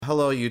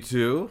Hello, you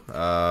two.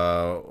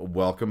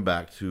 Welcome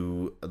back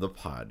to the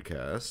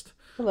podcast.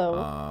 Hello.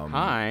 Why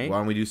Hi.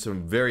 don't we do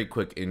some very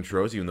quick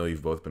intros, even though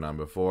you've both been on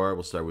before?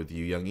 We'll start with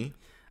you, Youngie.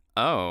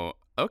 Oh,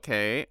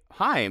 okay.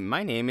 Hi,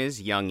 my name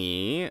is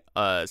Youngie.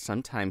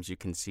 Sometimes you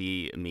can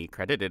see me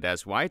credited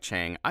as Y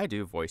Chang. I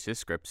do voices,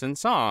 scripts, and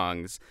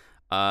songs.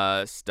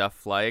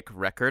 Stuff like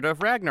Record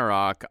of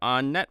Ragnarok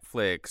on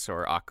Netflix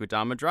or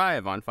Akudama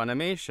Drive on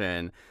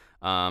Funimation.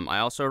 I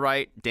also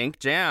write dank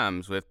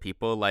jams with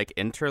people like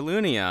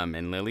Interlunium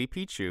and Lily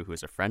Pichu,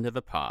 who's a friend of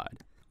the pod.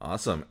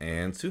 Awesome.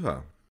 And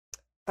Suha.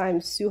 I'm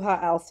Suha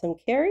Alsam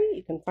Carey.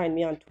 You can find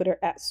me on Twitter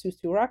at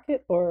SusuRocket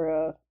or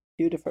a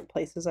few different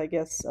places, I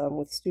guess,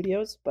 with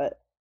studios.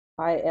 But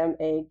I am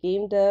a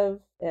game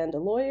dev and a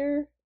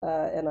lawyer,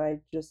 and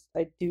I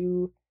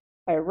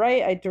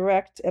write, I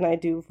direct, and I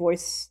do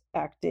voice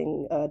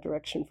acting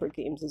direction for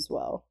games as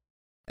well.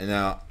 And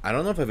now, I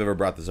don't know if I've ever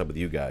brought this up with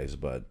you guys,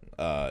 but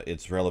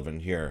it's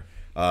relevant here.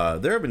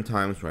 There have been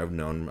times where I've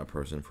known a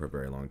person for a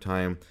very long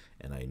time,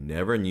 and I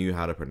never knew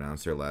how to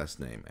pronounce their last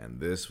name. And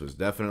this was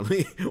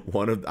definitely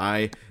one of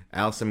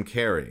Alsam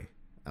Carey.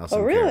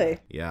 Oh, really?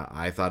 Yeah,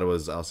 I thought it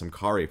was Alsam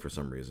Kari for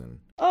some reason.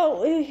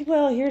 Oh,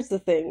 well, here's the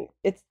thing.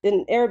 It's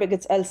in Arabic,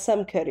 it's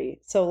Al-Samkari.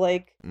 So,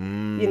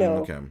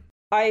 Okay.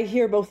 I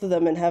hear both of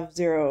them and have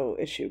zero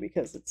issue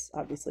because it's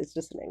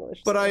just in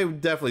English. But so. I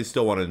definitely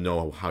still want to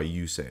know how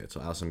you say it. So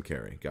Alsam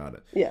Carey, got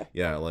it. Yeah.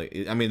 Yeah,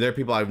 there are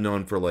people I've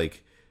known for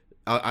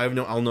I'll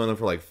know them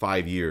for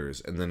 5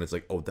 years, and then it's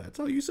like, oh, that's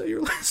how you say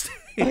your last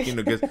name,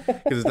 because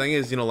the thing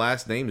is,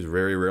 last names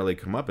very rarely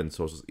come up in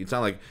social. It's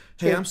not like,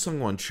 hey, I'm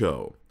Sungwon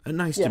Cho, and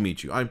nice to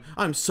meet you. I'm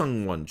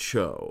Sungwon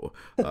Cho.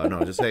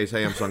 No, just hey,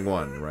 I'm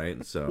Sungwon,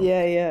 right? So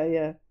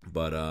Yeah.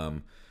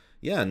 But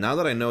yeah, now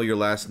that I know your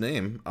last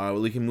name,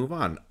 we can move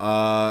on.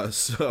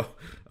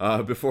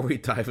 Before we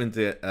dive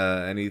into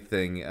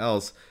anything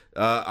else,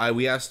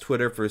 we asked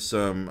Twitter for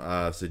some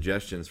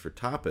suggestions for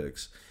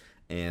topics,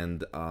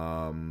 and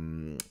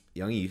Youngie,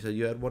 you said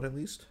you had one at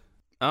least?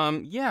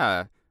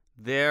 Yeah.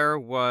 There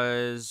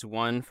was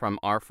one from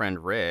our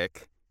friend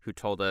Rick who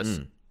told us,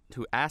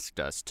 who asked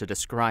us to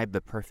describe the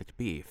perfect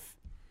beef,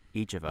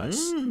 each of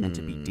us, and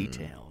to be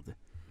detailed.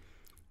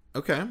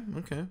 Okay.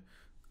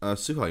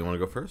 Suha, you want to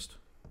go first?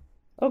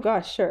 Oh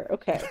gosh, sure.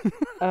 Okay.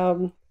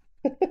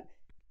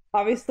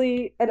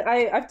 Obviously, and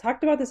I've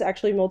talked about this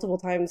actually multiple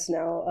times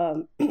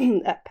now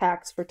at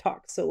PAX for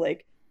talks. So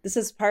this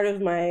is part of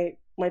my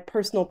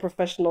personal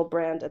professional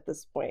brand at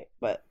this point.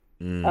 But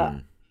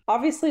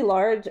obviously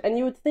large, and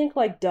you would think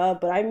duh,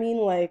 but I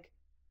mean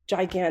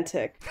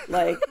gigantic,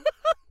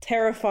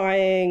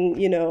 terrifying,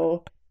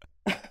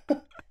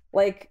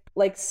 like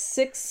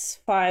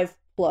 6'5"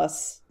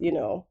 plus,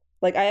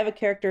 I have a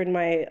character in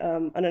my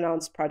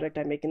unannounced project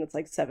I'm making that's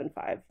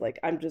 7'5".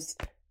 I'm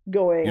just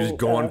going. You're just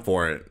going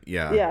for it.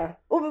 Yeah. Yeah.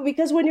 Well, but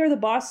because when you're the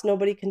boss,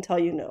 nobody can tell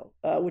you no,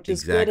 which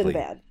is good and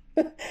bad.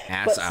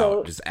 Ass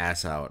out. Just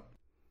ass out.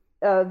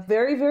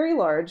 Very, very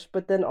large,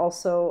 but then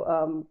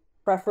also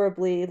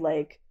preferably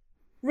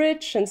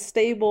rich and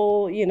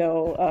stable.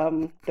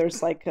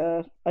 There's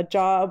a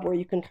job where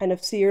you can kind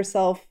of see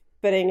yourself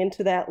fitting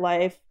into that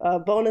life.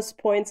 Bonus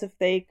points if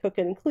they cook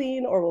and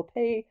clean or will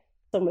pay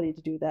somebody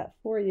to do that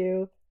for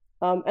you.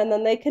 And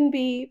then they could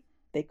be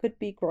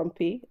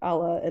grumpy, a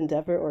la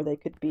Endeavor, or they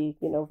could be,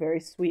 very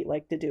sweet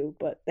like Dedue,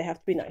 but they have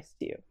to be nice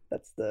to you.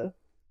 That's the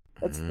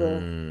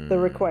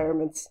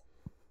requirements.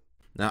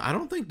 Now, I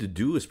don't think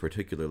Dedue is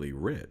particularly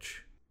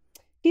rich.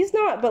 He's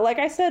not, but like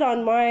I said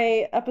on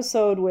my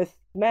episode with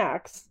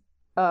Max,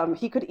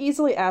 he could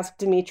easily ask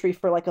Dimitri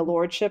for a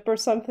lordship or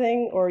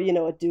something, or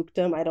a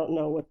dukedom. I don't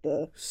know what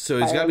the. So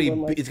it's got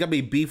to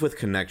be beef with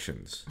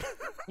connections.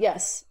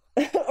 Yes.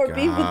 Or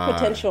beef with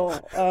potential,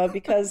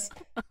 because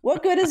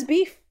what good is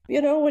beef,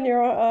 when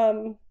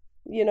you're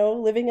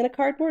living in a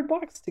cardboard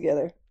box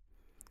together?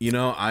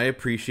 I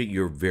appreciate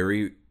your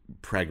very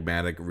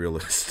pragmatic,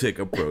 realistic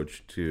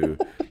approach to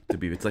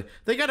beef. It's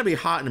they got to be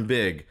hot and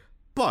big,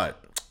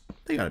 but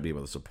they got to be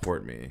able to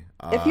support me.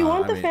 If you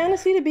want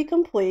fantasy to be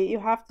complete, you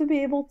have to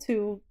be able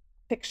to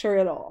picture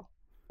it all.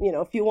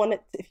 If you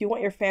want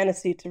your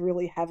fantasy to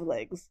really have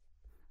legs.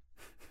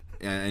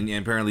 And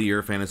apparently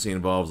your fantasy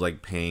involves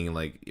paying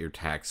your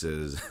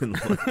taxes and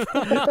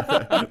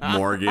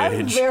mortgage.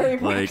 I'm very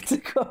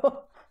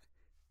practical.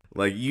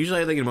 Usually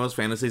I think in most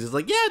fantasies it's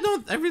yeah,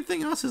 no,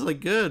 everything else is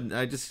good.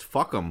 I just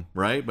fuck them,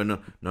 right? But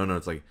no,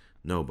 it's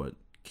no, but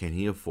can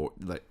he afford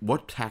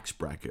what tax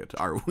bracket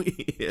are we?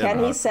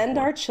 Can he send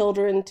our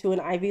children to an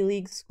Ivy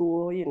League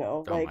school?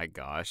 Oh my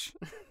gosh.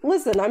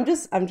 Listen, I'm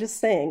just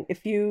saying,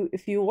 if you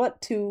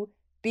want to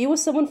be with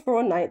someone for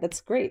one night,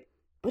 that's great.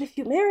 But if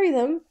you marry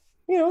them,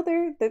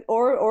 they're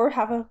or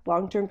have a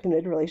long-term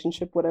committed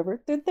relationship, whatever,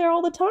 they're there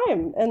all the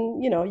time.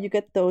 And, you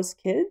get those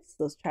kids,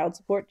 those child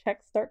support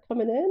checks start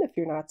coming in. If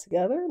you're not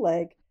together,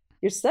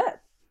 you're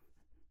set.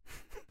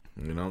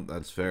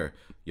 That's fair.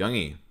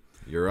 Youngie,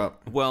 you're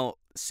up. Well,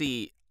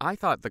 see, I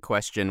thought the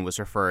question was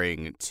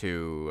referring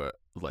to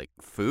like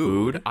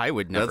food. I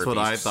would never That's what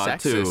be I thought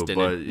sexist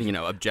too, and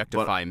but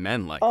objectify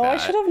men like Oh, that. I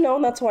should have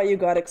known that's why you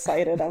got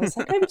excited. I was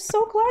like, I'm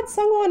so glad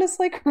someone is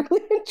like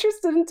really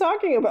interested in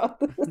talking about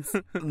this.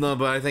 No,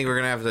 but I think we're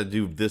gonna have to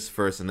do this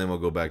first, and then we'll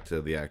go back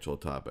to the actual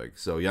topic.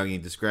 So,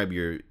 Youngie, describe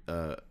your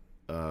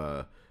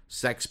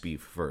sex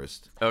beef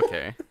first.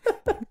 Okay.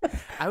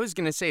 I was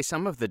gonna say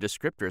some of the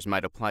descriptors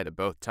might apply to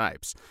both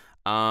types.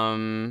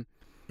 Well,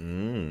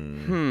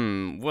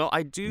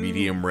 I do.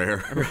 Medium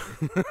rare.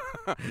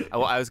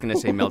 Well, I was gonna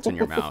say melt in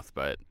your mouth,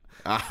 but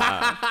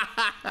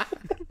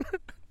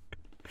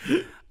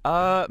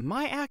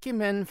my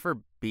acumen for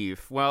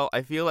beef. Well,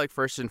 I feel like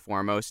first and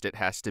foremost it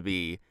has to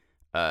be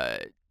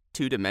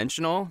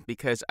two-dimensional,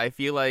 because I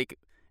feel like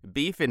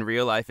beef in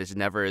real life is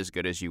never as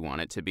good as you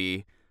want it to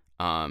be.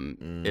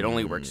 It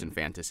only works in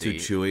fantasy.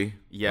 Too chewy.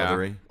 Yeah.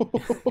 Leathery?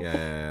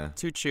 Yeah.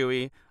 Too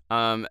chewy.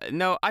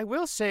 No, I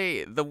will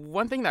say the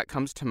one thing that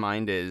comes to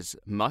mind is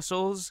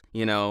muscles,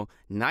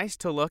 nice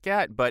to look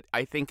at, but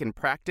I think in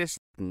practice,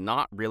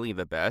 not really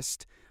the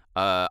best.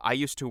 I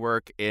used to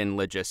work in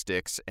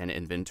logistics and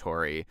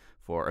inventory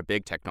for a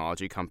big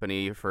technology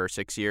company for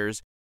 6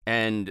 years.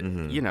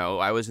 And,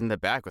 I was in the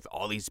back with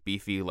all these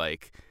beefy,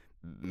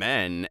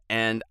 men.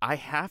 And I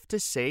have to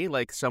say,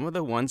 some of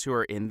the ones who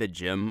are in the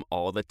gym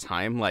all the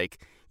time,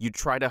 you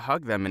try to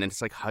hug them and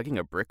it's like hugging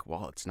a brick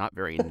wall. It's not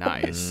very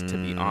nice, to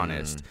be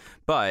honest.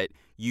 But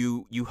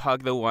you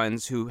hug the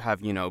ones who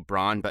have,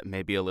 brawn, but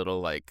maybe a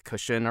little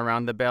cushion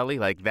around the belly,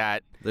 like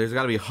that. There's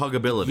got to be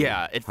huggability.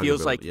 Yeah, it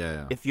feels like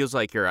it feels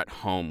like you're at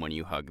home when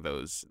you hug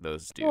those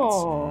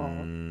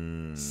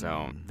dudes.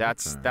 So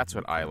that's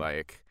what I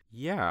like.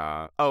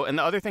 Yeah. Oh, and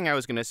the other thing I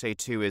was gonna say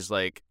too is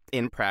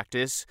in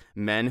practice,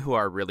 men who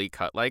are really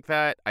cut like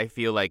that, I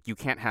feel like you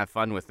can't have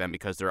fun with them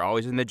because they're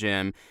always in the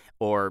gym,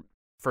 or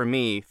for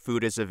me,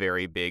 food is a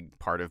very big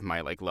part of my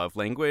love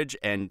language,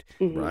 and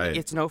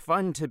it's no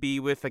fun to be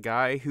with a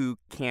guy who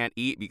can't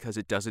eat because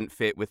it doesn't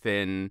fit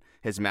within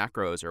his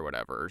macros or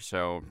whatever.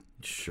 So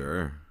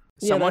sure,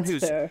 someone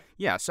fair.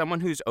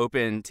 someone who's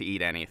open to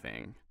eat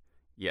anything.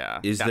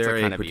 Yeah. Is that's there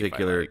what kind a of beef I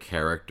particular like.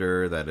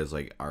 character that is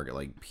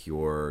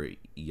pure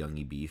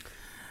Youngie beef?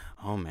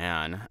 Oh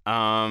man,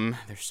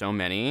 there's so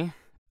many.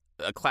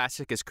 A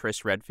classic is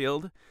Chris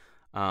Redfield.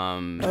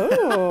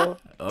 Oh,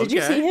 did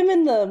you Okay. see him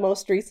in the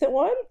most recent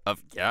one?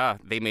 Yeah,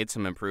 they made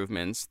some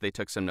improvements. They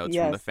took some notes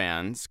from the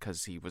fans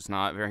because he was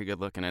not very good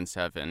looking in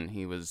 7.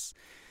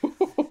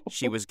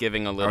 She was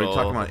giving a Are little. we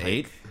talking about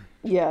 8?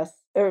 Yes,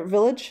 or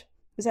Village.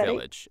 Is that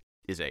Village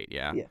is 8,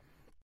 yeah.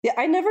 Yeah,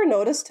 I never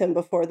noticed him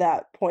before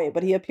that point,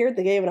 but he appeared in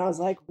the game, and I was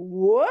like,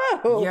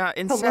 "Whoa!" Yeah,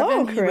 in Hello,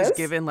 7 he was Chris.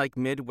 given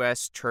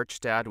Midwest church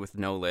dad with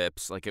no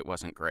lips. It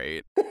wasn't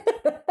great.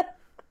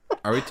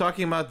 Are we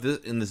talking about this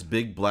in this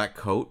big black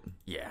coat?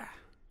 Yeah,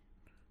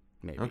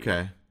 maybe.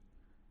 Okay.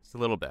 It's a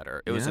little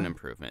better. It was an Yeah?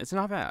 improvement. It's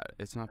not bad.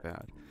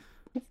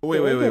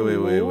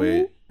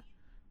 Wait.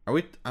 Are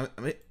we? I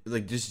mean,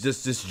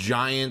 just this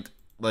giant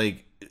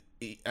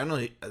I don't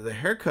know. The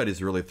haircut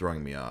is really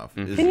throwing me off.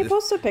 Mm-hmm. Can you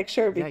post a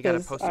picture Yeah, you gotta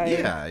because post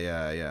it. I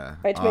Yeah.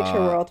 had to make sure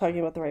we're all talking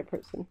about the right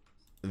person.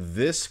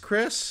 This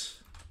Chris.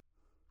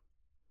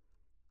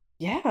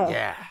 Yeah.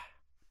 Yeah.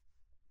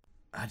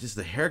 Just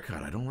the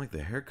haircut. I don't like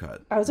the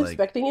haircut. I was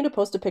expecting you to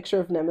post a picture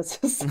of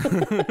Nemesis.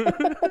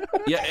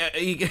 Yeah,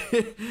 he This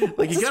kind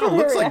is of really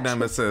looks like reaction.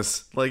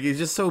 Nemesis. He's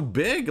just so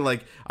big.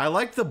 I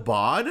like the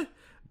bod,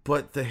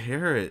 but the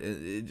hair.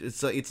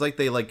 It's like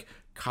they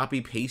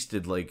copy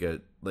pasted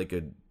a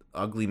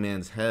ugly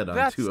man's head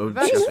onto a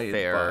that's giant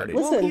fair. body.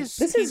 Well, Listen, he's-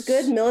 this is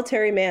good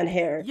military man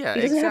hair. Yeah,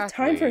 he doesn't have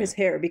time for exactly. his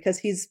hair because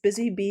he's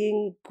busy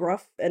being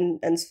gruff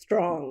and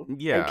strong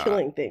Yeah. and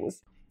killing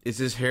things. Is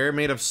his hair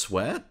made of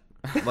sweat?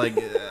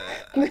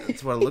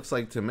 That's what it looks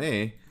like to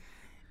me.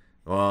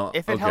 Well,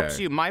 If it helps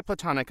okay. you, my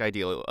platonic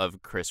ideal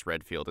of Chris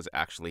Redfield is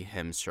actually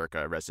him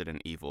circa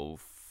Resident Evil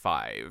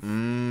 5.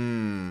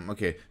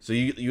 Okay, so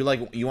you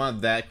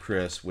want that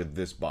Chris with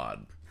this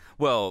bod?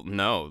 Well,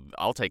 no,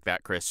 I'll take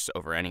that Chris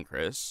over any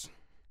Chris.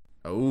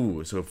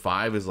 Oh, so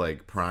 5 is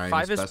prime.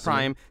 5 is specimen?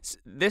 prime.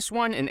 This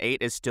one in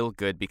 8 is still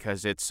good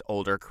because it's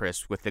older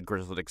Chris with the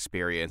grizzled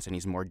experience and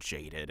he's more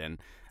jaded and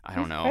I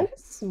don't know. Kind of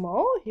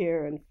small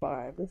here in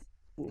 5.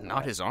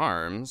 Not his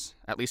arms.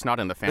 At least not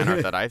in the fan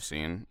art that I've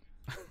seen.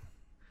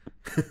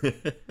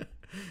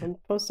 I'm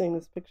posting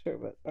this picture,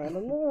 but I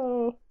don't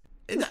know.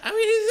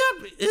 I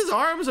mean, his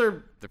arms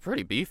are They're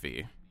pretty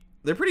beefy.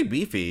 they're pretty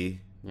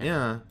beefy.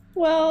 Yeah.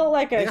 Well,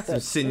 like I got some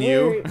said,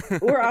 sinew.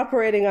 we're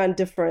operating on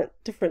different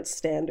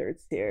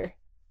standards here.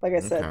 Like I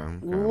said,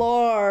 Okay.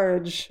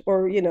 large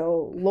or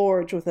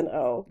large with an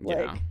O,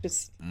 Yeah.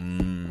 just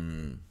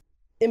Mm.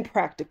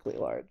 impractically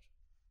large.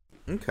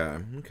 Okay.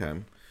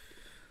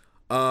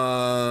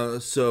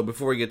 So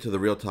before we get to the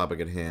real topic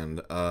at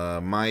hand,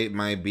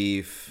 my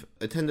beef,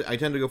 I tend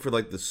to go for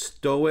the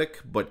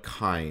stoic but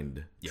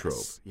kind trope.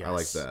 Yes. I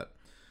like that.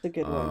 It's a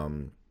good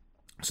one.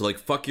 So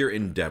fuck your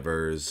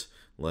endeavors.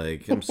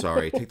 I'm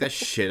sorry, take that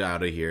shit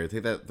out of here.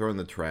 Throw in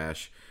the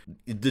trash.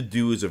 The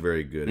Do is a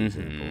very good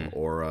example.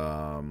 Or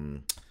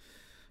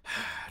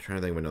trying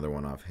to think of another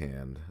one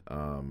offhand.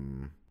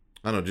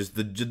 I don't know, just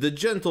the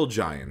gentle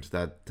giant.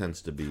 That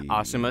tends to be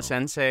Asuma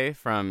Sensei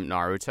from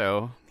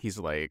Naruto. He's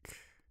like,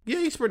 yeah,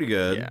 he's pretty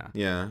good. Yeah.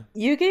 Yeah.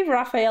 You gave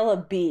Raphael a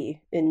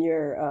B in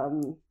your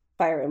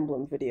Fire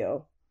Emblem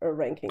video or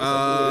rankings.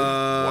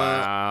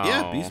 Wow.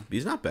 Yeah,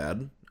 he's not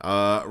bad.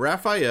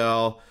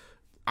 Raphael,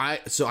 I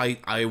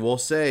will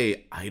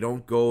say I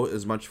don't go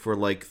as much for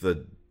like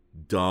the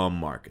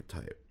dumb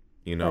archetype.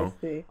 You know,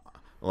 I see.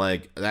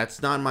 like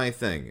that's not my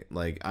thing.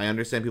 Like I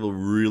understand people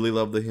really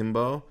love the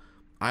himbo.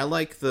 I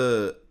like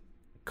the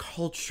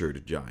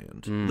cultured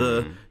giant.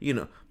 The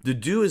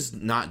dude is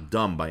not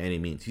dumb by any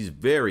means. He's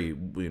very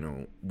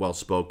well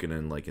spoken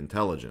and like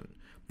intelligent.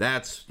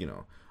 That's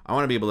I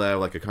want to be able to have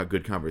like a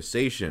good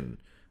conversation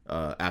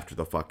after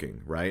the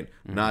fucking, right?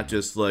 Not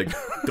just like,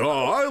 duh,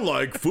 I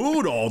like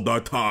food all the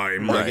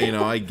time. Like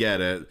I get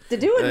it. The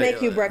dude would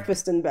make you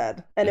breakfast in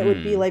bed, and it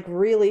would be like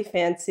really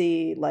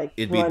fancy, like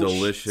it'd be brunch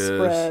delicious.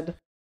 spread.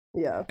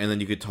 Yeah. And then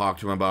you could talk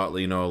to him about,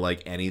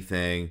 like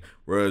anything.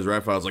 Whereas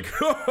Raphael's like,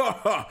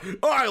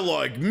 I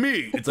like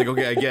meat. It's like,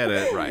 okay, I get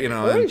it. Right.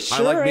 I sure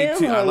I like meat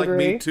too. I like hungry.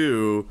 meat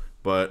too.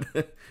 But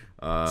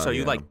so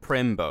you like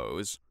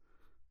Primbos.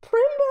 Primbo,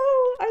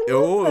 I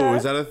love that.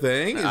 Is that a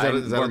thing? Is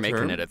that we're a making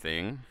term? it a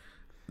thing.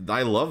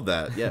 I love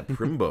that. Yeah,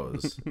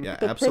 Primbos. Yeah,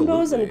 The absolutely.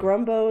 Primbos and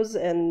Grumbos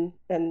and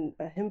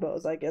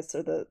Himbos, I guess,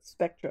 are the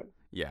spectrum.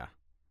 Yeah.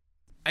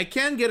 I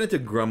can get into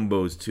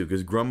Grumbos too,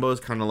 because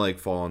Grumbos kind of like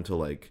fall into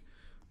like,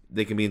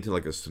 they can be into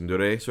like a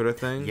tsundere sort of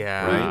thing.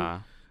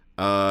 Yeah.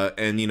 Right?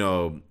 And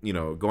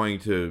going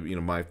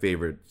to my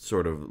favorite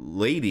sort of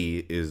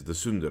lady is the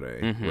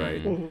tsundere,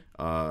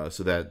 right?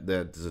 So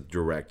that's a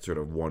direct sort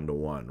of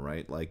 1-to-1,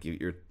 right? Like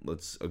a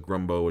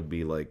Grumbo would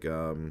be like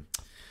kind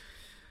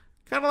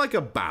of like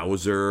a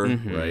Bowser,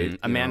 right?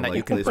 A man that like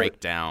you can this- break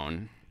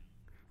down.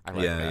 I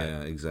like that.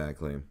 Yeah,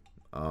 exactly.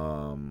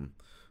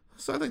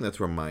 So I think that's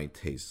where my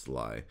tastes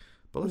lie.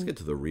 But let's get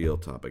to the real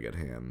topic at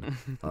hand.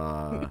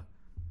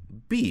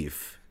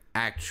 Beef.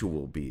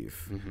 Actual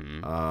beef.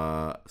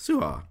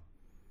 Suha.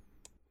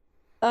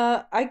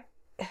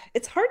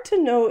 It's hard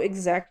to know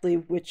exactly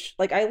which,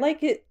 like, I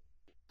like it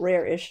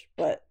rare-ish,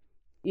 but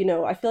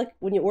I feel like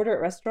when you order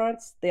at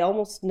restaurants, they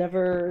almost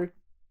never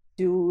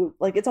do,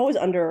 like, it's always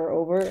under or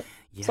over.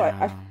 Yeah. So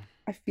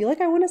I feel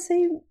like I want to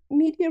say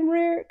medium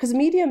rare, because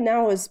medium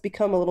now has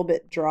become a little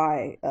bit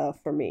dry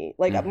for me.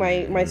 Like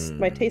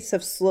my tastes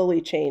have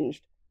slowly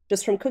changed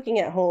just from cooking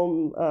at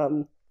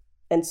home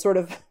and sort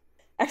of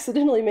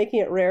accidentally making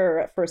it rarer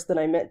at first than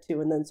I meant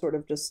to, and then sort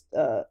of just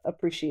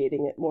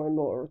appreciating it more and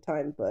more over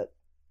time. But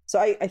so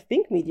I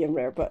think medium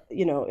rare, but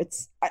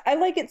it's I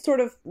like it sort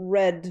of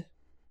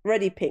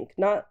reddy pink,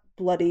 not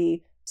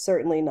bloody,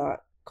 certainly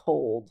not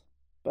cold.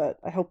 But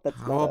I hope that's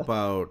How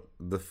about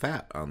the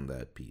fat on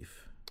that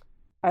beef?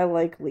 I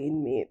like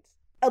lean meat.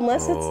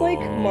 Unless it's like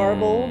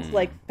marbled,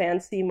 like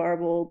fancy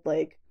marbled,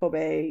 like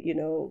Kobe,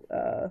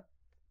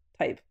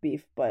 type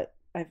beef. But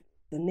the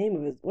name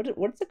of it,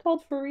 what's it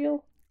called for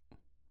real?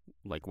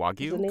 Like Is the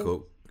Wagyu? name?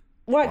 Wagyu?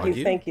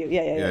 Wagyu, thank you.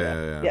 Yeah.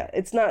 Yeah. Yeah,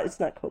 it's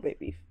not Kobe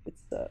beef.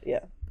 It's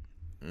yeah.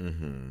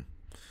 Mm-hmm.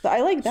 So I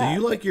like So that.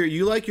 you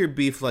like your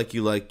beef like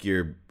you like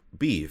your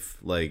beef,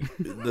 like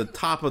the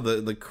top of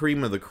the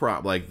cream of the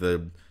crop, like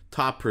the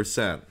top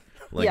percent.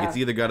 Like Yeah. it's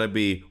either gotta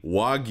be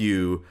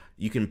Wagyu.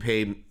 You can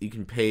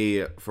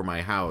pay for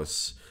my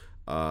house,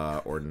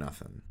 or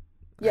nothing.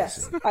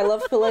 Yes, I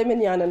love filet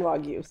mignon and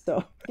Wagyu.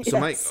 So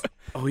yes.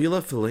 You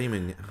love filet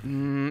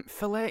mignon.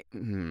 Filet.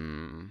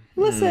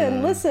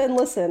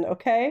 Listen.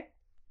 Okay,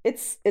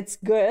 it's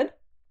good.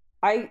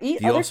 I eat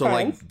Do you other also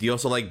kinds. do you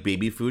also like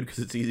baby food because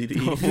it's easy to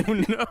eat? Oh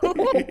no.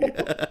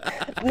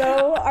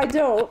 No, I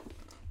don't.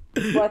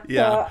 But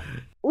Yeah.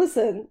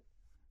 listen,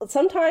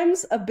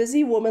 sometimes a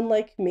busy woman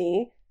like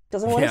me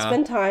doesn't want to Yeah.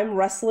 spend time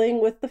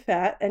wrestling with the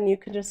fat, and you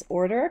can just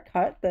order a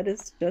cut that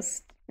is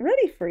just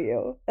ready for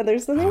you. And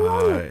there's nothing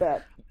wrong with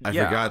that. I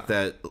Yeah. forgot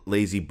that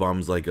lazy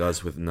bums like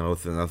us with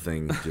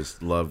nothing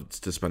just love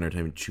to spend our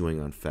time chewing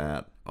on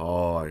fat.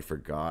 Oh, I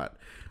forgot.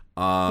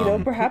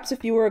 Perhaps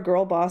if you were a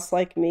girl boss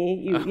like me,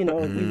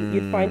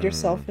 you'd find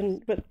yourself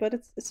in, but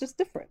it's just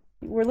different.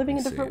 We're living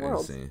in different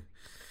worlds.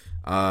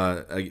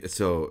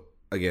 So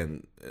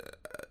again,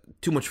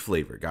 too much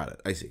flavor. Got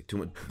it. I see. Too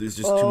much. There's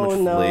just too much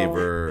no.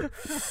 flavor.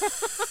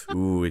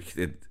 Ooh,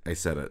 I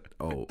said it.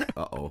 Oh,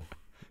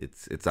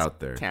 it's out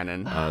there.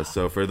 Canon.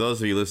 So for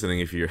those of you listening,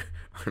 if you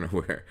aren't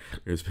aware,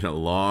 there's been a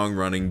long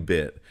running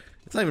bit.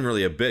 It's not even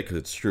really a bit because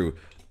it's true.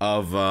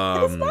 Of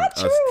not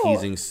us true.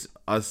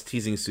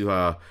 teasing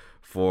Suha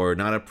for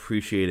not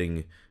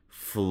appreciating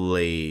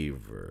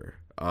flavor.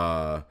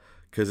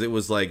 Because it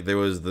was like there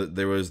was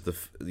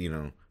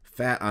the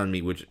fat on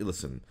meat. Which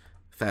listen,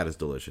 fat is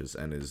delicious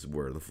and is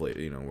where the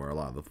flavor where a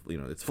lot of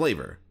the it's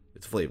flavor.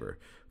 It's flavor.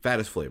 Fat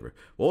is flavor.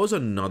 What was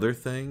another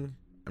thing?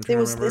 I'm trying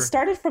to remember. It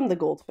started from the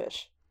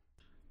goldfish.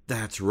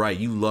 That's right.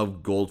 You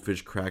love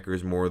goldfish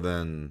crackers more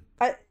than.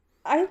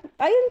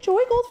 I enjoy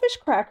goldfish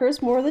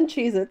crackers more than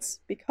Cheez-Its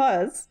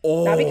because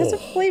not because of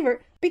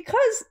flavor,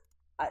 because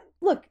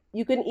look,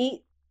 you can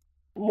eat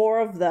more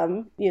of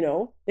them,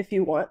 if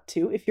you want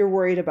to, if you're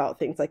worried about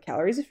things like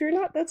calories. If you're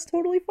not, that's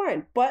totally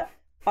fine. But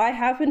I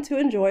happen to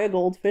enjoy a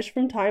goldfish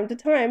from time to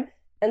time,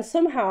 and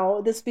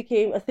somehow this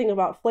became a thing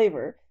about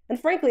flavor. And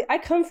frankly, I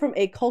come from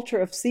a culture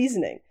of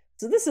seasoning.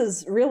 So this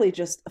is really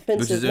just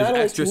offensive. Which is not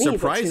only extra to me,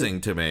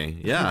 surprising to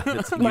me. Yeah.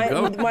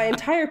 my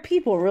entire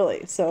people,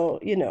 really. So,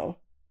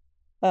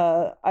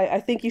 I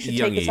think you should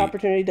take this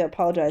opportunity to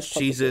apologize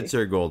publicly. Cheez-Its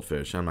or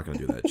goldfish? I'm not going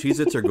to do that.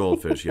 Cheez-Its or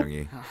goldfish,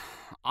 Youngie?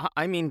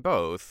 I mean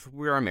both.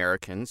 We're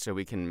Americans, so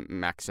we can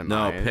maximize.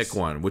 No, pick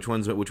one. Which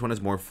one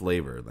has more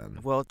flavor then?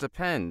 Well, it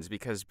depends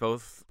because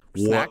both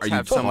What snacks are you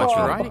have so much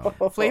talking variety.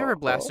 about? Flavor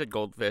blasted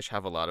goldfish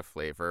have a lot of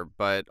flavor,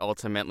 but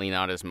ultimately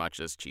not as much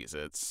as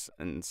Cheez-Its,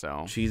 and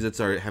so Cheez-Its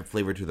have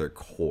flavor to their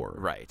core.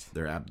 right.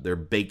 They're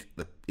baked.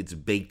 It's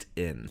baked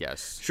in.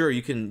 Yes. Sure,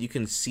 you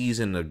can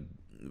season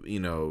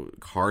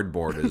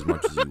cardboard as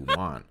much as you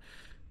want.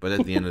 But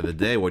at the end of the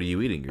day, what are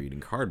you eating? You're eating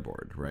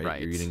cardboard, right?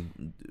 Right. You're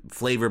eating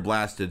flavor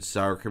blasted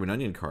sour cream and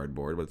onion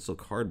cardboard, but it's still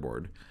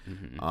cardboard.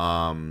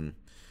 Mm-hmm.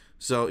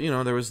 So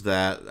there was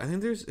that. I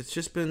think it's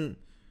just been.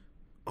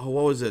 Oh,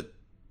 what was it?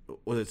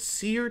 Was it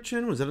sea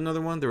urchin? Was that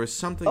another one? There was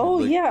something.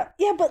 Oh yeah.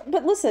 But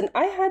listen,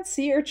 I had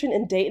sea urchin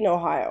in Dayton,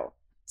 Ohio.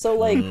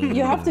 So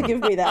you have to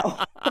give me that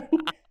one.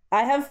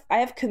 I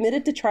have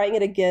committed to trying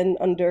it again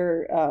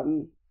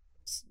under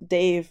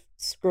Dave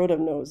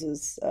Scrotum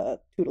Nose's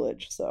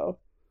tutelage. So.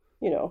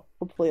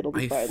 Hopefully it'll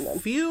be fine then. I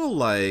feel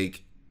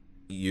like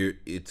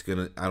it's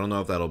gonna. I don't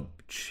know if that'll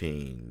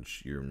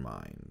change your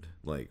mind.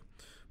 Like,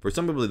 for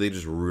some people, they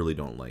just really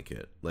don't like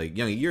it. Like,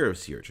 you're a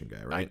sea urchin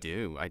guy, right?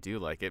 I do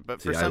like it,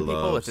 but See, for I some people,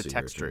 love it's a sea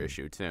texture urchin.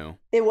 issue too.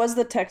 It was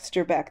the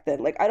texture back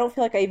then. Like, I don't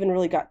feel like I even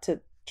really got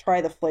to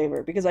try the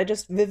flavor because I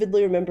just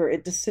vividly remember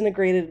it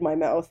disintegrated in my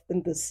mouth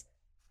in this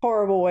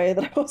horrible way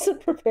that I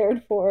wasn't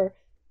prepared for.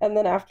 And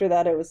then after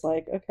that, it was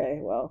like, okay,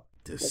 well.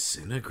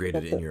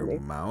 Disintegrated in your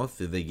mouth?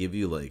 Did they give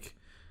you like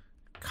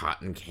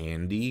cotton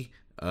candy?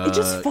 It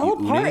just fell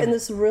apart in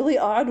this really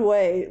odd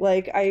way.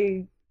 Like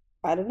I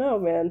don't know,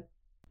 man.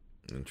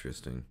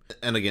 Interesting.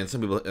 And again,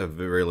 some people have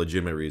very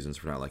legitimate reasons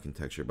for not liking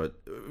texture, but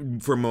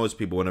for most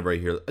people, whenever I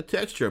hear a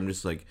texture, I'm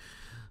just like,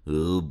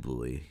 oh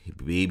boy,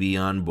 baby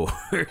on board.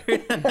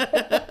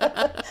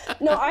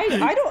 No,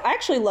 I don't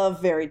actually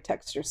love varied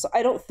textures, so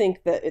I don't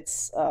think that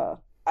it's I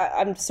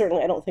don't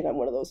think I'm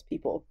one of those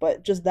people,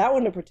 but just that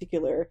one in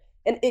particular.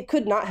 And it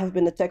could not have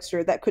been a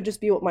texture. That could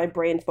just be what my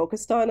brain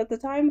focused on at the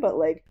time. But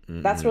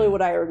that's really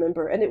what I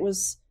remember. And it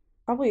was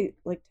probably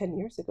like 10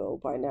 years ago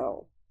by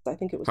now. I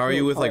think it was. How are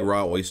you with like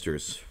raw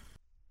oysters?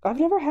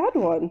 I've never had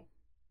one.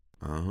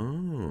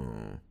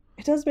 Oh.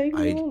 It does make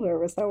me a little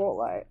nervous. I won't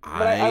lie.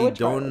 But I would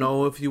don't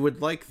know if you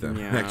would like them.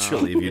 Yeah.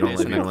 Actually, if you don't It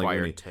is an like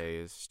acquired any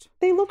taste.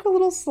 They look a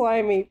little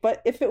slimy.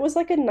 But if it was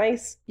like a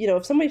nice,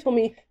 if somebody told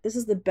me this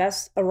is the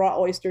best a raw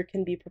oyster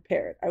can be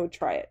prepared, I would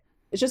try it.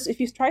 It's just if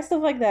you try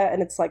stuff like that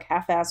and it's like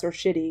half-ass or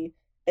shitty,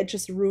 it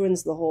just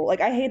ruins the whole.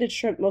 Like I hated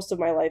shrimp most of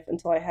my life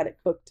until I had it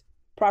cooked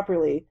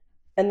properly,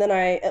 and then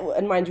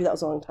and mind you, that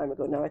was a long time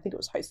ago now. I think it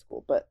was high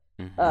school, but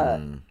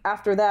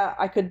after that,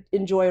 I could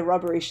enjoy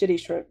rubbery shitty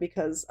shrimp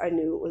because I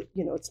knew it was,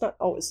 it's not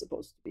always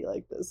supposed to be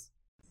like this.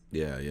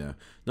 Yeah.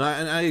 No,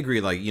 and I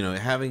agree. Like,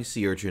 having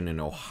sea urchin in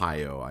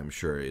Ohio, I'm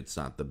sure it's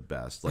not the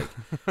best. Like,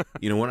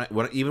 even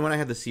when I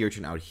had the sea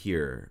urchin out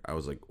here, I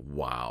was like,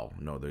 wow,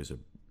 no, there's a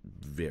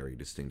very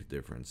distinct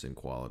difference in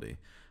quality.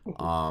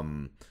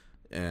 And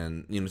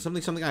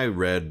something I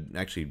read,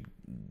 actually,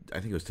 I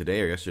think it was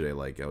today or yesterday,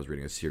 like I was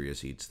reading a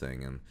Serious Eats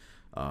thing, and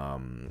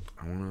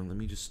let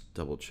me just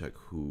double check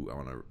who I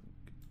want to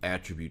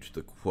attribute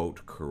the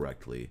quote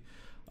correctly.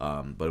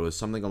 But it was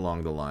something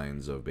along the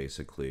lines of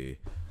basically,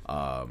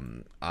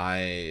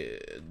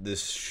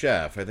 this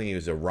chef, I think he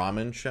was a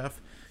ramen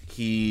chef,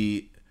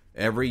 he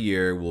every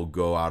year will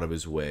go out of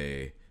his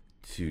way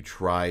to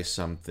try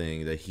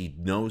something that he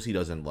knows he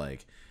doesn't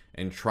like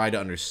and try to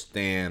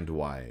understand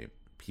why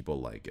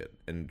people like it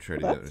and try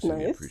to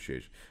understand the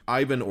appreciation.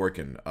 Ivan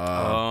Orkin.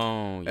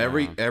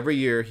 Every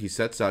year he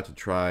sets out to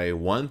try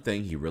one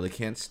thing he really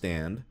can't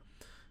stand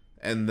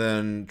and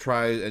then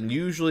tries and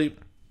usually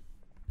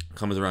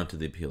comes around to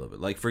the appeal of it.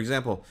 Like, for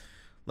example,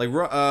 like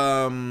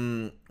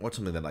what's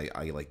something that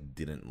I like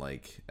didn't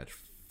like at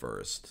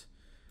first?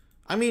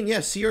 I mean, yeah,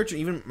 sea urchin,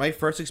 even my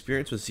first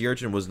experience with sea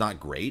urchin was not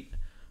great.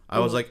 I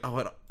was like,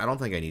 I don't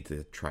think I need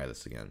to try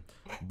this again.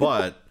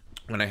 But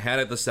when I had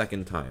it the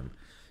second time,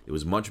 it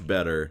was much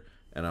better,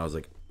 and I was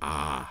like,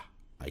 I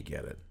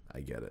get it.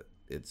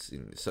 It's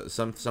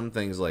some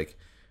things like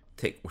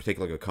take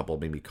like a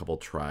couple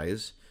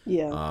tries.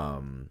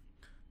 Yeah.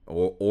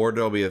 Or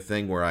there'll be a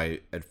thing where I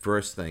at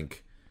first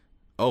think,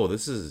 oh,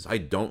 I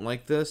don't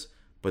like this,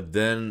 but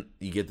then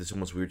you get this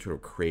almost weird sort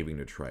of craving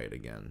to try it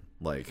again.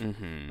 Like,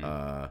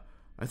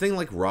 I think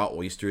like raw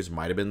oysters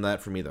might have been that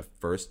for me the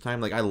first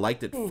time. Like I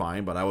liked it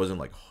fine, but I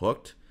wasn't like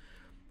hooked.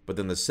 But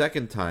then the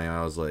second time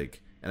I was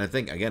like, and I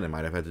think again it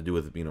might have had to do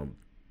with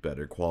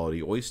better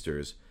quality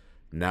oysters.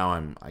 Now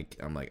I'm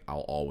like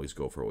I'll always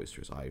go for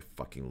oysters. I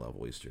fucking love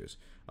oysters.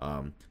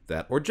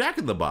 That or Jack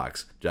in the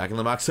Box. Jack in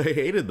the Box I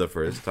hated the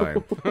first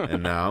time,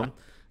 and now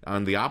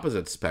on the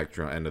opposite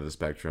spectrum end of the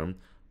spectrum,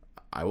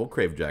 I will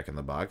crave Jack in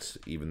the Box,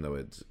 even though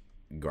it's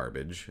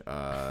garbage.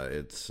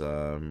 It's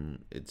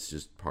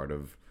just part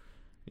of,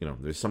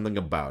 there's something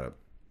about it.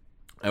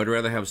 I would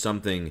rather have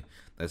something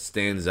that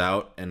stands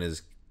out and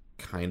is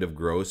kind of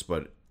gross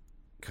but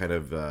kind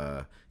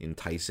of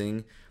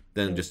enticing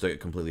than just a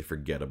completely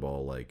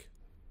forgettable, like,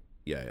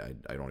 yeah,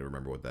 I don't even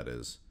remember what that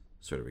is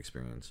sort of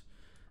experience.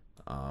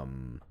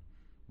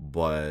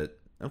 But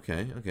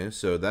okay,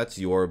 so that's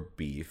your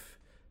beef.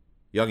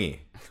 Youngie,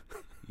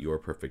 your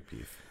perfect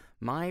beef.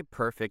 My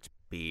perfect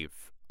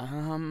beef.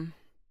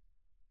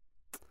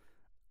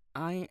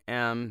 I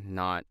am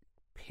not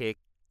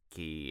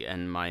picky,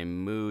 and my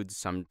moods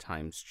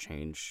sometimes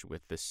change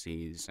with the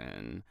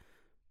season.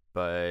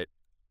 But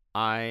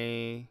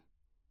I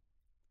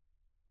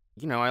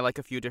like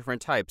a few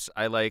different types.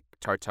 I like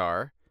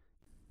tartare.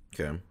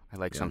 Okay. I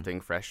like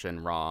something fresh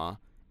and raw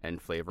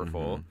and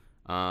flavorful.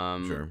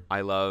 Sure.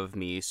 I love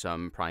me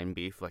some prime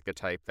beef, like the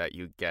type that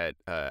you get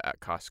at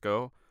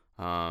Costco.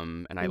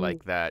 And I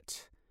like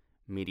that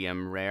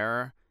medium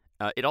rare.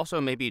 It also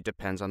maybe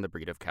depends on the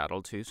breed of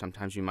cattle, too.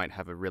 Sometimes you might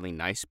have a really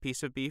nice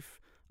piece of beef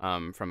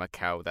from a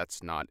cow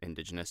that's not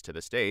indigenous to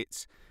the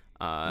States.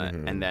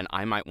 And then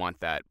I might want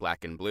that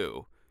black and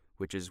blue,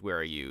 which is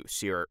where you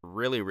sear it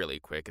really, really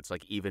quick. It's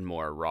like even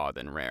more raw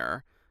than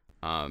rare.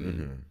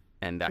 And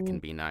that can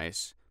be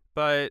nice.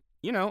 But,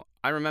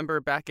 I remember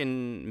back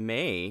in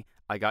May,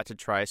 I got to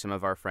try some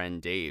of our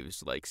friend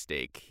Dave's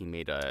steak. He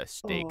made a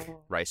steak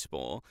rice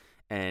bowl.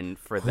 And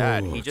for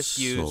that, he just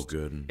used... so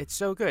good. It's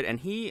so good. And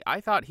I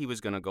thought he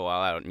was going to go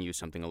all out and use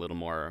something a little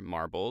more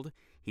marbled.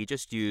 He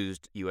just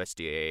used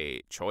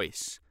USDA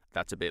choice.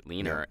 That's a bit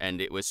leaner. Yeah.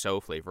 And it was so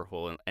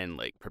flavorful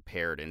and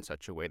prepared in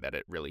such a way that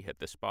it really hit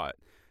the spot.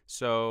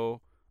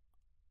 So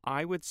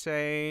I would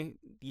say,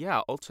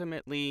 yeah,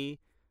 ultimately,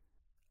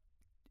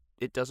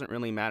 it doesn't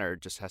really matter.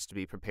 It just has to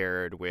be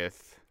prepared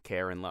with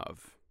care and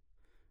love.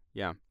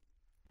 Yeah.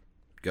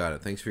 Got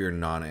it. Thanks for your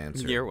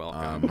non-answer. You're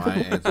welcome. My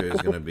answer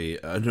is going to be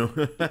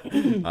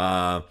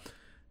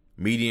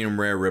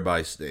medium rare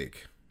ribeye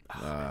steak.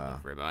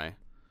 Ribeye.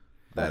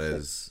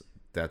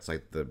 That's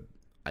like the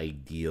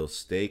ideal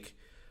steak.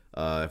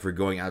 If we're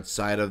going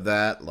outside of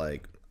that,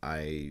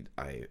 I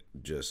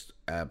just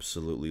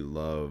absolutely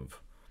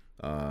love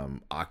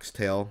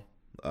oxtail.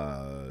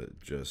 Have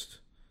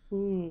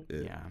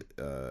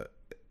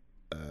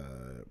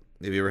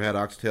you ever had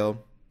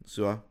oxtail,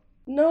 Sua?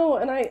 No,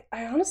 and I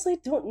honestly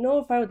don't know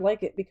if I would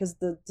like it because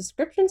the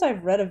descriptions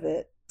I've read of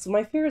it, so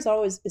my fear is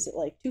always, is it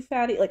too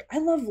fatty? I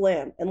love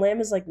lamb, and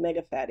lamb is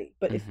mega fatty.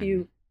 But if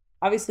you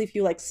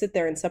sit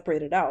there and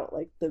separate it out,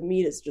 the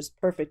meat is just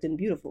perfect and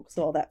beautiful because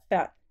of all that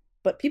fat.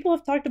 But people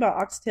have talked about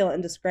oxtail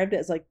and described it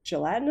as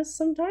gelatinous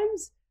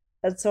sometimes.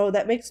 And so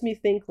that makes me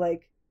think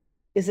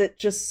is it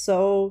just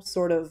so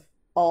sort of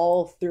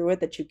all through it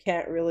that you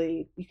can't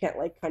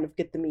kind of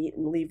get the meat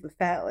and leave the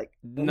fat?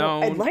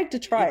 No, I'd like to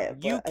try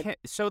it. You can.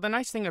 So the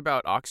nice thing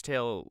about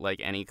oxtail, like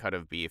any cut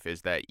of beef,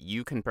 is that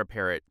you can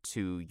prepare it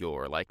to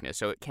your likeness.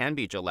 So it can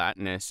be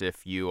gelatinous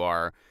if you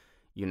are,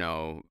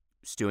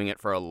 stewing it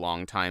for a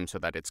long time so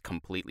that it's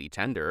completely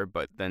tender.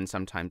 But then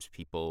sometimes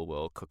people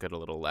will cook it a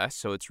little less.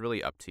 So it's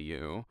really up to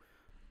you.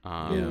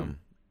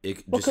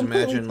 Just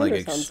imagine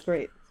sounds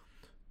great.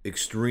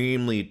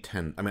 Extremely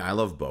tender. I mean, I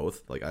love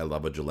both. I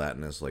love a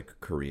gelatinous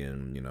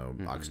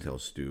Korean, oxtail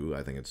stew.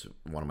 I think it's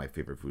one of my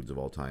favorite foods of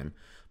all time.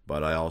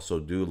 But I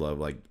also do love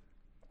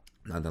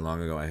not that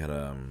long ago I had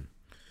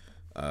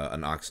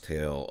an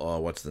oxtail. Oh,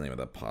 what's the name of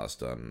that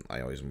pasta?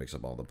 I always mix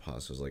up all the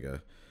pastas.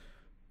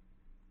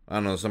 I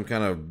don't know, some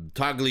kind of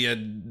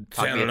tagliatelle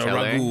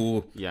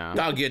ragu. Yeah.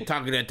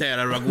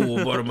 Tagliatelle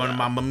ragu. But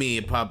mamma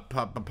mia, pie.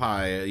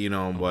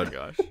 But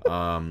gosh.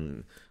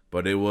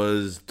 But it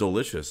was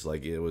delicious.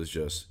 It was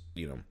just,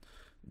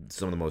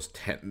 some of the most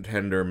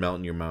tender, melt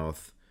in your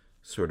mouth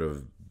sort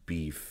of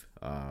beef.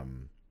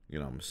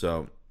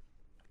 So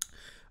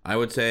I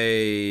would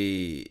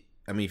say,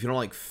 I mean, if you don't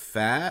like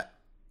fat,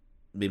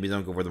 maybe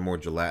don't go for the more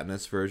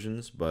gelatinous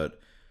versions. But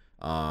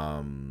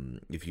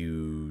if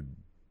you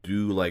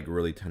do like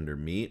really tender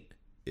meat,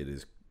 it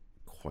is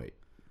quite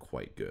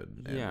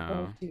good.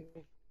 Yeah.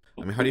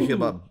 I mean, how do you feel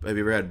about, have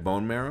you ever had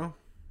bone marrow?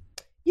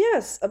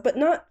 Yes, but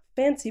not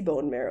fancy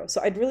bone marrow.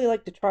 So I'd really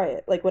like to try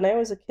it. When I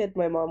was a kid,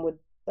 my mom would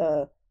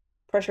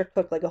pressure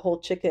cook a whole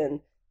chicken,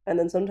 and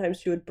then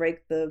sometimes she would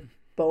break the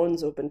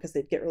bones open because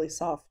they'd get really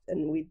soft,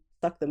 and we'd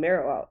suck the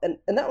marrow out. And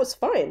that was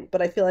fine,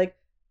 but I feel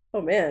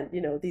oh man,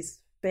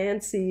 these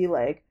fancy,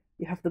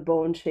 you have the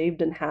bone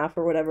shaved in half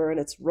or whatever, and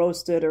it's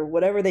roasted or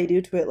whatever they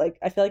do to it.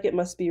 I feel it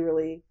must be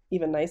really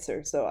even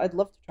nicer. So I'd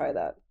love to try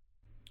that.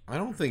 I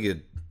don't think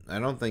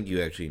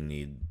you actually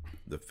need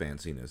the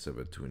fanciness of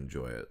it to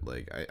enjoy it.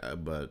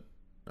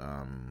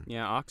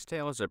 Yeah,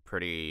 oxtail is a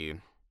pretty...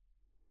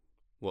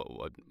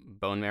 What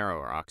bone marrow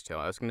or oxtail?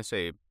 I was going to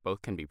say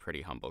both can be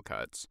pretty humble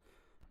cuts.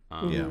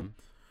 Yeah.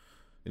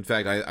 In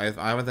fact,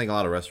 I think a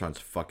lot of restaurants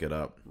fuck it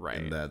up, Right.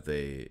 in that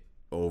they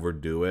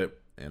overdo it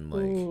and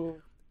like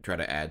try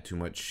to add too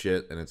much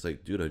shit, and it's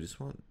like, dude, I just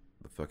want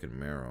the fucking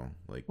marrow.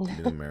 Like, give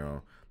me the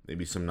marrow,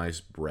 maybe some nice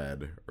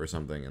bread or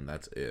something, and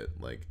that's it.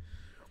 Like,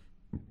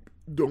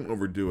 don't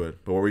overdo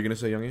it. But what were you gonna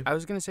say, Youngie? I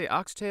was gonna say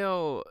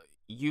oxtail.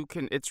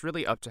 It's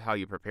really up to how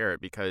you prepare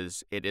it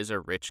because it is a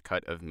rich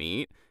cut of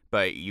meat,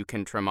 but you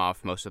can trim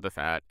off most of the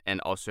fat,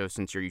 and also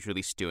since you're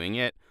usually stewing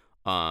it,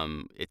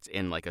 it's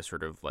in like a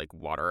sort of like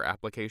water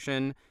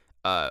application.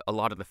 A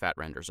lot of the fat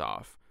renders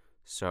off,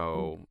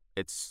 so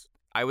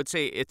I would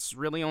say it's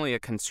really only a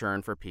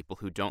concern for people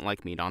who don't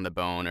like meat on the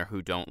bone or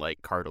who don't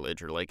like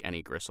cartilage or like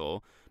any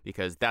gristle,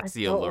 because that's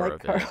the allure of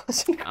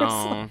cartilage and it. gristle.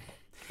 Oh,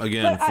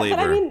 Again, flavor.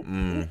 But I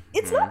mean,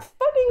 it's not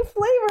fucking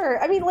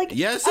flavor. I mean, like,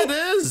 yes, it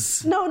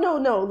is. No.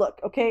 Look,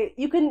 okay,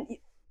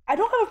 I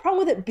don't have a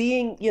problem with it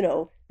being,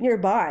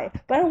 nearby,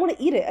 but I don't want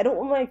to eat it. I don't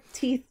want my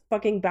teeth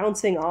fucking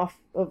bouncing off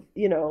of,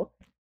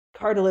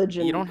 cartilage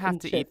and you don't have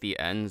and to shit. eat the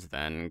ends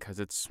then, because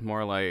it's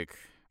more like,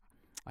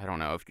 I don't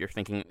know, if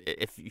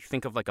you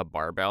think of like a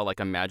barbell, like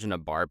imagine a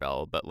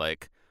barbell, but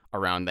like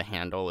around the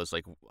handle is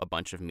like a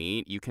bunch of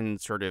meat. You can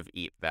sort of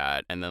eat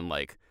that, and then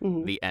like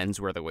the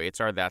ends where the weights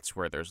are, that's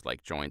where there's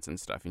like joints and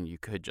stuff, and you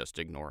could just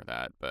ignore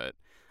that. But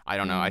I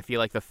don't know. I feel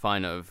like the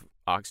fun of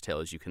oxtail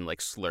is you can like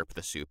slurp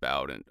the soup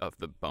out of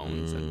the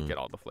bones and get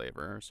all the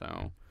flavor.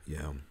 So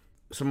Yeah.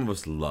 Some of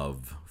us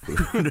love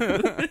food.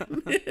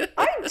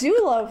 I do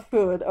love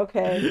food,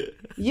 okay?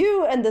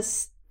 You and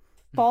this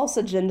false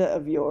agenda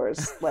of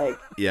yours, like,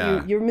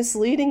 Yeah. you're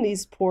misleading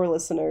these poor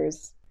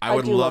listeners. I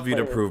would do love you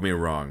to flavor. prove me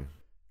wrong.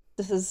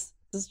 This is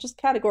just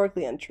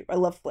categorically untrue. I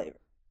love flavor.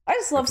 I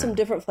just love Okay. some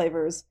different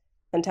flavors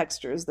and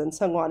textures than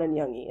Sungwon and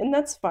Youngie, and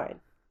that's fine.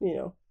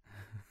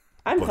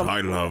 I'm But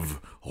I comfortable.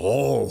 love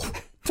all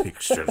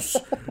textures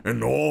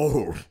and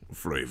all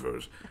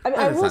flavors. I mean,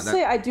 I will Understand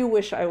that. say I do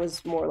wish I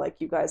was more like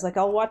you guys. Like,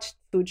 I'll watch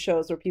food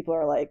shows where people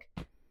are like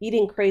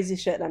eating crazy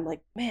shit, and I'm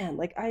like, man,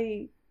 like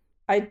I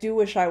do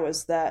wish I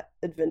was that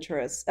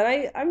adventurous, and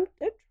I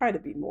try to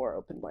be more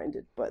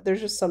open-minded, but there's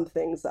just some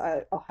things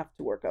that I'll have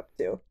to work up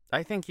to.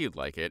 I think you'd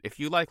like it. If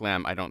you like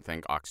lamb, I don't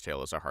think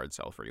oxtail is a hard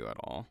sell for you at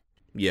all.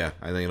 Yeah,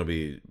 I think it'll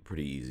be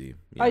pretty easy.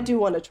 Yeah. I do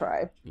want to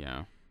try.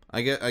 Yeah.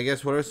 I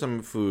guess what are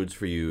some foods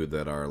for you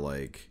that are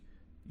like,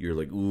 you're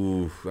like,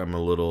 ooh, I'm a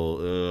little,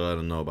 I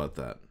don't know about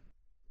that.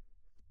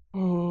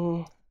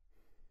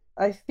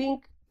 I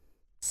think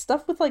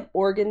stuff with like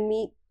organ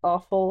meat,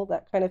 offal,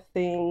 that kind of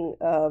thing.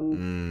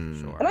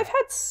 Sure. And I've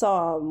had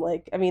some,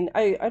 like, I mean,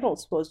 I don't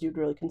suppose you'd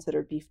really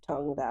consider beef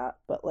tongue that,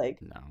 but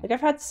like, No. I've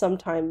had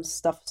sometimes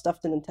stuff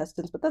stuffed in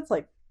intestines, but that's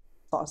like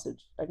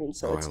sausage. I mean,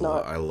 so it's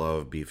not. I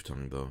love beef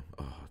tongue though.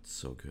 Oh, it's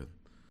so good.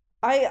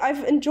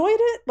 I've enjoyed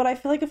it, but I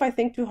feel like if I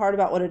think too hard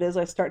about what it is,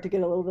 I start to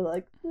get a little bit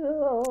like,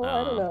 oh,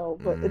 I don't know.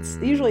 But it's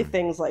usually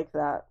things like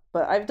that.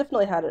 But I've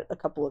definitely had it a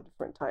couple of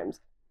different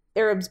times.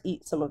 Arabs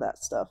eat some of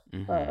that stuff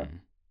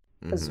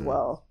as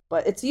well,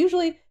 but it's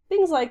usually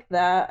things like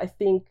that. I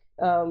think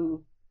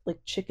like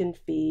chicken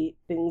feet,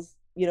 things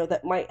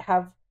that might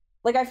have.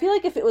 Like, I feel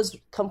like if it was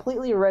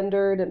completely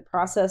rendered and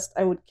processed,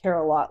 I would care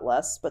a lot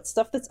less. But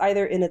stuff that's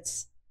either in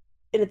its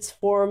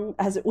form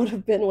as it would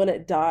have been when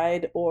it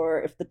died,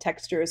 or if the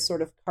texture is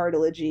sort of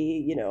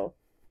cartilagey,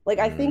 Like,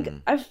 I think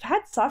I've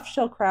had soft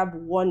shell crab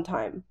one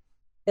time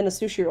in a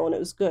sushi roll and it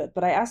was good,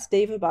 but I asked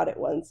Dave about it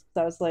once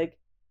because I was like,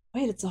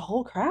 wait, it's a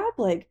whole crab?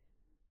 Like,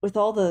 with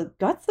all the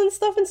guts and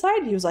stuff inside?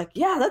 And he was like,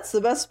 yeah, that's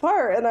the best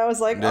part. And I was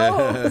like,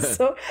 oh,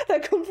 so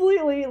that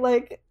completely,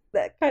 like,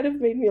 that kind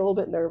of made me a little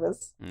bit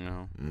nervous.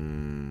 No.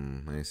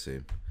 I see.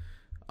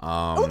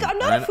 Look, I'm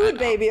not a food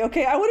baby,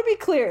 okay? I want to be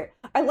clear.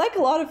 I like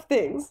a lot of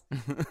things.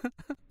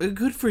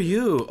 Good for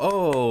you.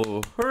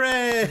 Oh,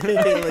 hooray!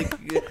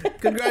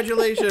 Like,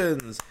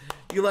 congratulations.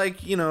 You like,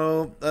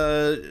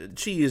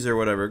 cheese or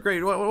whatever.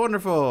 Great,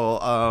 wonderful.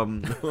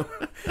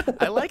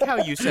 I like how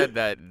you said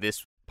that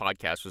this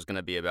podcast was going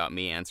to be about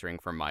me answering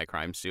for my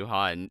crime,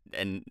 Suha,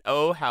 and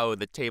oh, how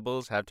the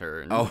tables have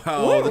turned. Oh,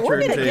 how the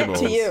We're gonna get turntables.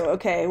 to you,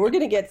 okay? We're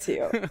gonna get to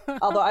you.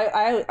 Although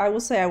I will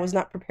say I was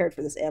not prepared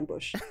for this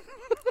ambush.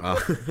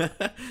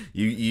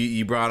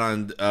 You brought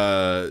on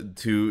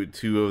two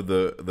of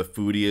the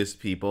foodiest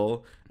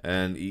people,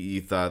 and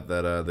you thought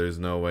that there's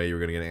no way you were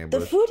gonna get The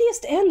ambushed.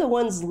 foodiest and the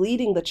ones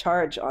leading the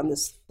charge on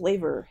this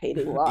flavor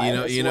hating lie.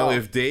 You know,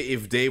 if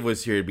Dave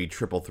was here, it'd be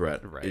triple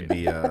threat. Right.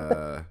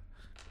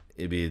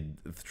 It'd be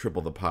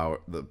triple the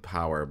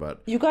power.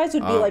 But you guys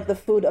would be like the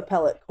food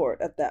appellate court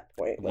at that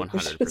point. Like,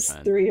 there's just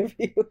 100%. three of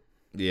you.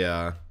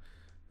 yeah,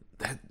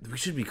 that we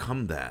should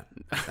become that.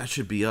 That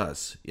should be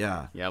us.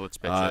 Yeah. Yeah, let's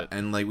pitch it.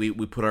 And like we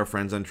put our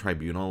friends on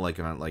tribunal, like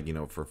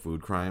for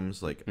food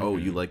crimes. Like, oh,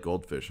 you like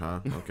goldfish,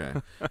 huh? Okay.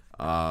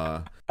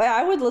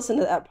 I would listen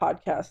to that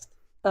podcast.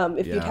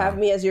 If you'd Yeah. have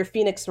me as your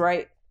Phoenix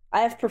Wright.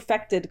 I have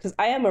perfected, because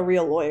I am a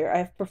real lawyer, I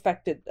have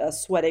perfected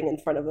sweating in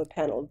front of a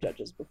panel of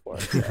judges before.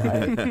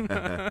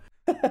 So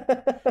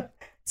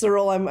it's a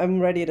role I'm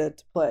ready to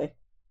play.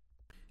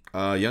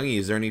 Youngie,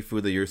 is there any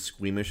food that you're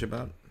squeamish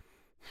about?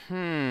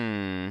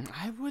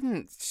 I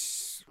wouldn't.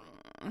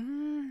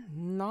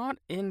 Not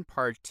in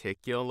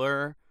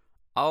particular.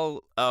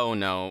 Oh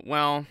no.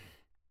 Well,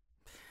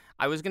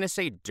 I was gonna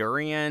say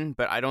durian,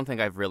 but I don't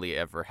think I've really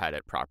ever had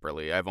it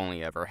properly. I've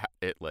only ever had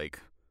it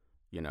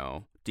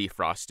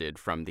defrosted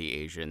from the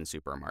Asian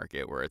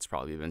supermarket where it's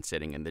probably been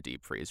sitting in the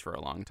deep freeze for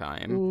a long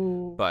time.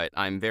 Ooh. But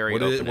I'm very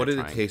What open did to it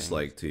trying taste things.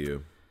 like to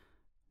you?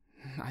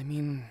 I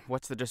mean,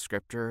 what's the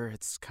descriptor?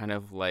 It's kind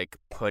of like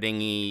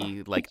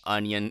puddingy, like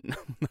onion.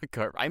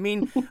 I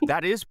mean,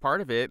 that is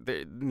part of it.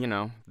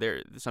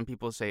 Some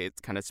people say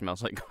it kind of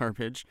smells like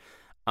garbage.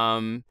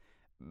 Um,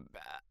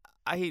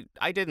 I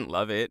didn't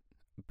love it,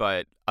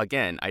 but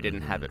again, I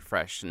didn't have it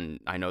fresh, and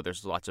I know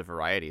there's lots of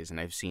varieties, and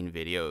I've seen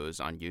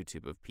videos on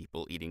YouTube of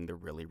people eating the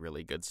really,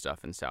 really good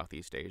stuff in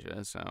Southeast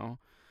Asia. So,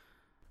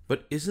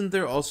 But isn't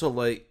there also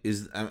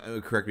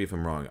correct me if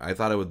I'm wrong? I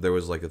thought there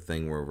was like a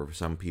thing where for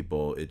some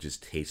people it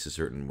just tastes a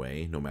certain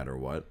way no matter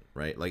what,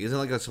 right? Like isn't it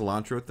like a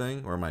cilantro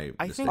thing, or am I?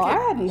 I think Oh, I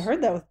it- hadn't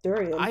heard that with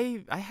durian.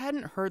 I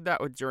hadn't heard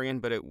that with durian,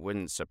 but it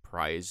wouldn't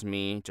surprise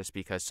me just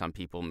because some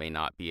people may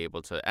not be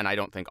able to, and I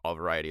don't think all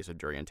varieties of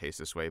durian taste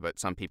this way, but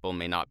some people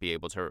may not be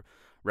able to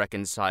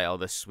reconcile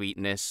the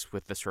sweetness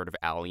with the sort of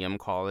allium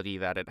quality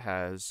that it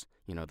has,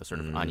 the sort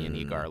of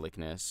oniony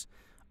garlicness.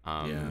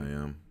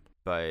 Yeah.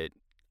 But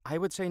I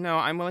would say no,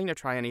 I'm willing to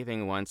try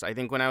anything once. I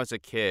think when I was a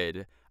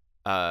kid,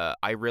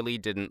 I really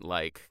didn't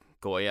like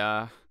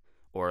Goya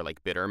or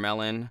like bitter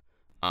melon,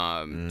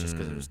 just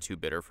because it was too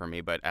bitter for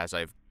me. But as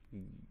I've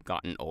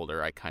gotten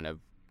older, I can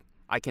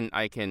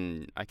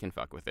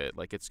fuck with it.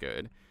 Like it's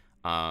good.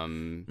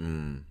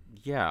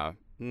 Yeah.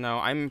 No,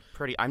 I'm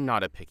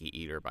not a picky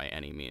eater by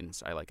any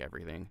means. I like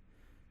everything.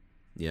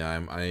 Yeah,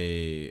 I've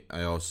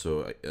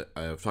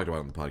talked about it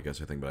on the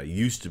podcast, I think, but I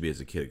used to be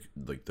as a kid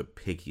like the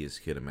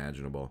pickiest kid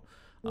imaginable.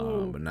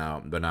 But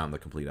now I'm the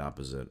complete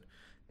opposite.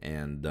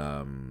 And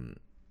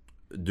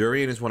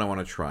durian is what I want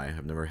to try.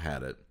 I've never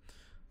had it.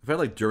 I've had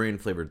like durian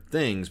flavored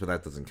things, but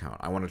that doesn't count.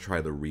 I want to try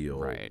the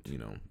real,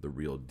 the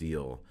real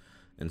deal,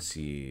 and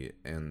see.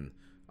 And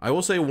I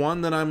will say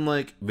one that I'm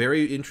like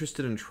very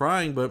interested in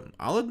trying, but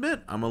I'll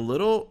admit I'm a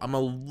little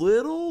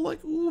like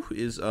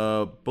is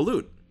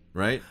balut.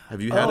 Right?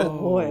 Have you had it? Oh,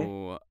 boy.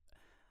 Oh,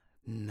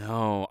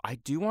 no, I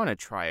do want to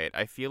try it.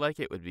 I feel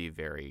like it would be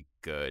very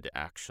good,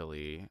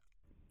 actually.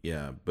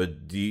 Yeah,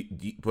 but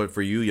but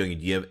for you, Youngie,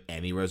 do you have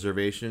any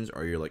reservations,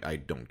 or you're like, I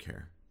don't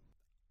care?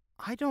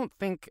 I don't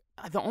think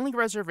the only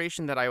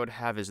reservation that I would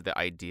have is the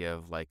idea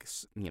of like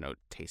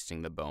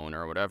tasting the bone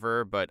or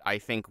whatever. But I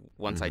think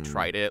once I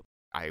tried it,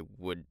 I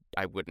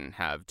wouldn't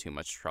have too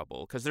much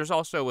trouble because there's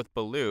also with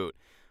balut,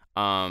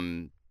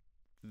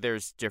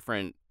 there's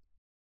different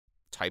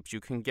types you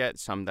can get.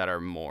 Some that are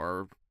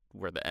more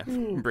where the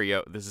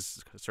embryo. This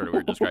is sort of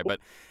weird to describe, but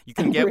you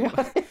can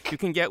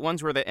get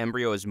ones where the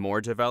embryo is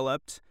more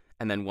developed,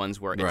 and then ones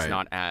where it's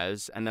not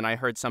as. And then I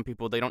heard some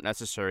people they don't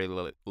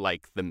necessarily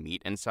like the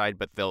meat inside,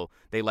 but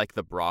they like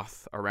the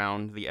broth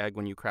around the egg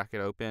when you crack it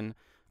open.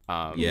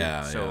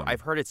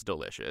 I've heard it's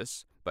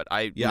delicious, but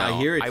I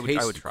hear it I would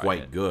tastes try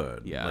quite it.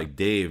 good. Yeah, like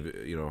Dave,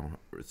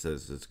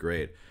 says it's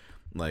great.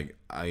 Like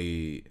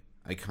I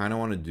kind of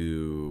want to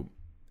do,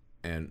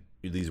 and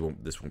this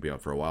won't be out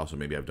for a while, so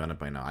maybe I've done it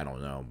by now. I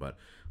don't know, but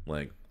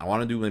like I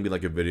want to do maybe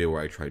like a video where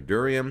I try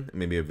durian,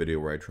 maybe a video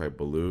where I try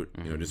balut.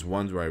 Just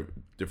ones where I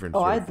different.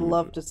 Oh, sort of I'd foods.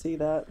 love to see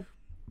that.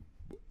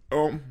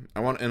 Oh, I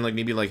want and like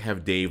maybe like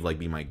have Dave like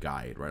be my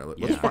guide, right?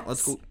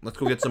 Let's go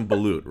get some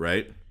balut,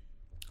 right?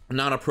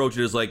 Not approach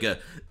it as like a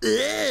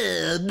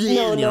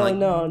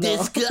no.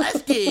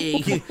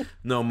 disgusting.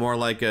 No, more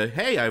like a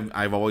hey,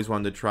 I've always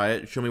wanted to try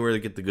it. Show me where to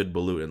get the good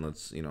balut, and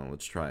let's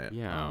try it.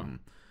 Yeah.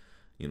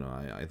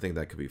 I think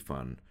that could be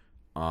fun.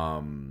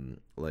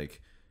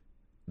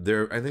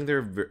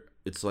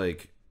 It's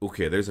like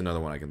okay, there's another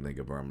one I can think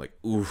of where I'm like,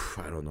 oof,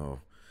 I don't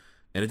know,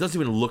 and it doesn't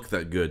even look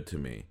that good to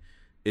me.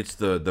 It's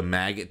the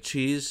maggot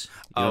cheese.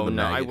 I wouldn't.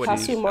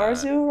 Casu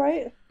marzu,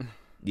 right?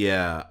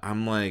 Yeah,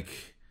 I'm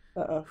like,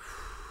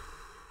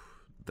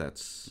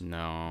 That's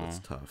that's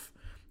tough.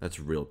 That's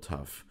real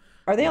tough.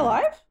 Are they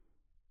alive?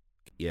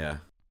 Yeah.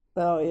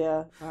 Oh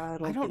yeah.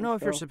 I don't know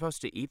if you're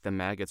supposed to eat the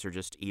maggots or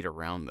just eat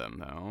around them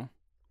though.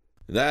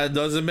 That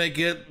doesn't make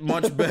it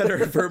much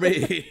better for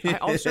me. I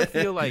also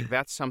feel like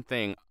that's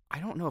something. I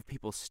don't know if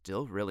people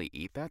still really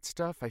eat that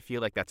stuff. I feel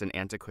like that's an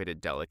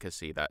antiquated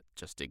delicacy that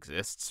just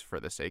exists for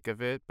the sake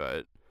of it,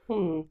 but...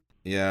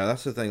 Yeah,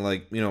 that's the thing.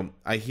 Like,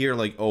 I hear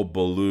like, oh,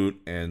 balut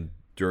and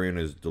durian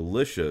is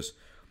delicious.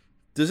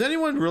 Does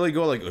anyone really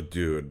go like, oh,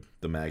 dude,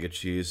 the maggot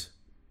cheese?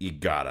 You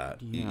gotta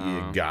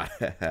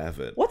have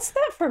it. What's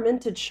that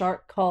fermented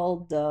shark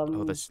called?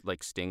 This like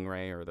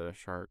stingray or the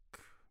shark?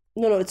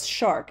 No, it's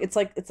shark. I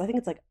think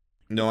it's like...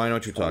 No, I know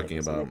what you're talking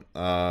about.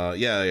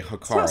 Yeah,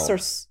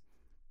 Hakarl.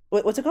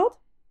 What's it called?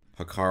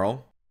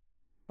 Hakarl.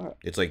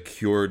 It's like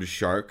cured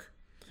shark.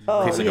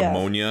 Oh, tastes like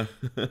ammonia.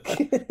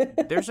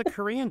 There's a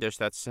Korean dish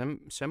that's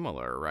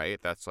similar, right?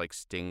 That's like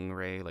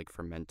stingray, like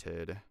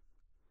fermented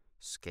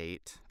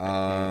skate.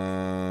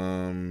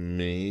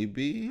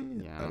 Maybe.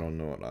 Yeah. I don't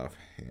know it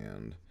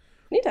offhand.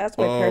 I need to ask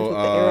my parents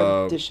what the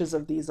Arab dishes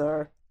of these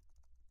are.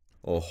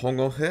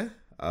 Ohongohe.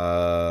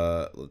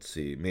 Let's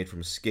see, made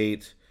from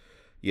skate.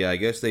 Yeah, I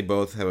guess they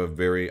both have a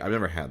very. I've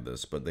never had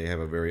this, but they have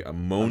a very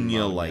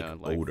ammonia-like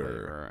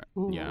odor.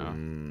 Flavor. Yeah.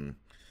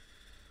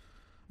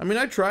 I mean,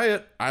 I'd try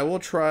it. I will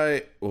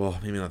try. Well,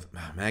 maybe not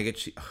maggot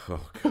cheese.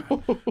 Oh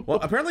god. Well,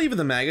 apparently even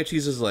the maggot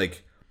cheese is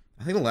like.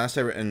 I think the last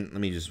time, and let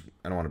me just.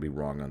 I don't want to be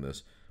wrong on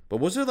this, but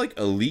was it like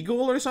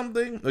illegal or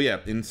something? Oh yeah,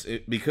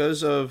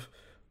 because of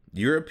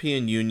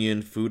European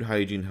Union food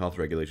hygiene health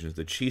regulations,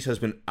 the cheese has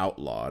been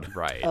outlawed.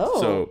 Right. Oh.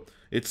 So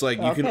it's like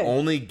you can Okay.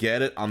 only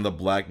get it on the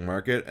black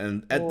market,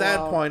 and at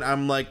that point,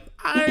 I'm like,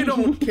 I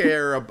don't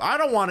care. I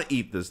don't want to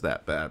eat this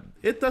that bad.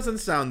 It doesn't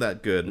sound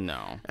that good.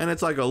 No. And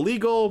it's like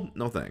illegal.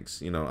 No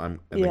thanks. You know, I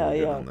think Yeah, we're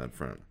good yeah. on that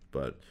front.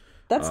 But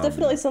That's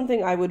definitely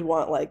something I would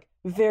want, like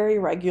very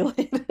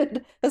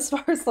regulated as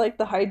far as like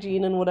the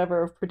hygiene and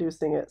whatever of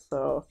producing it.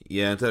 So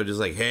yeah, instead of just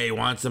like, hey,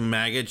 want some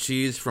maggot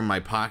cheese from my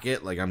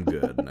pocket? Like, I'm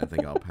good. And I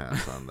think I'll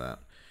pass on that.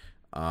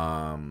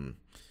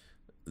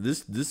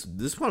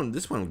 This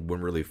one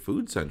went really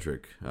food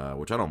centric,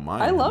 which I don't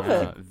mind. I love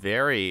Yeah, it.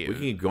 very, We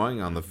can keep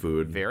going on the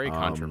food. very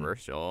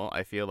controversial.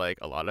 I feel like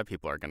a lot of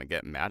people are going to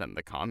get mad in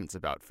the comments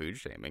about food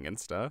shaming and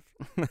stuff.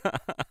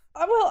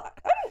 Well,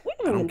 we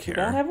don't haven't been too care.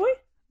 bad, have we?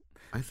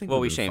 I think Well,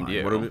 we've we been shamed fine.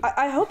 you. What are we-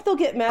 I hope they'll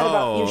get mad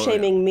about you Oh.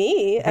 shaming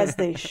me, as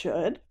they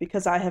should,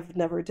 because I have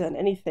never done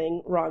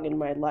anything wrong in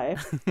my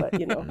life. But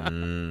you know,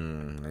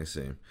 I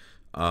see.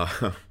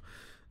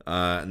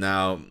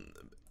 Now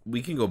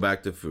we can go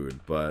back to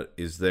food, but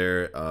is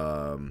there,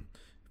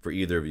 for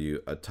either of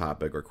you, a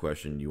topic or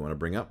question you want to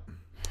bring up?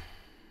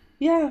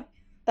 yeah.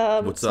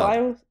 What's so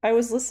up? I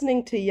was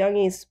listening to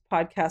Youngi's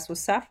podcast with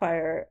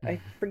Sapphire. I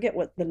forget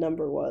what the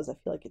number was. I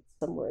feel like it's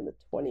somewhere in the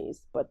 20s,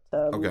 but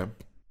Okay.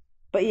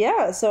 But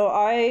yeah, so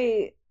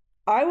I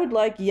would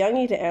like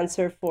Youngie to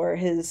answer for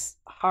his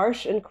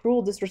harsh and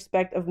cruel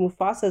disrespect of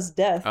Mufasa's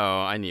death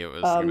Oh, I knew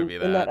it was going to be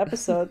that. in that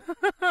episode.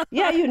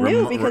 Yeah, you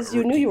knew because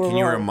you knew you were Can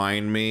you wrong.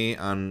 remind me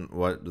on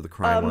what the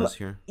crime was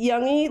here?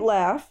 Youngie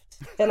laughed,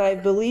 and I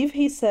believe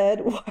he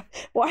said,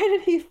 "Why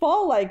did he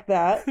fall like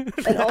that?"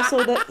 And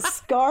also that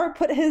Scar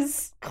put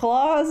his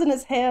claws in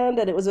his hand,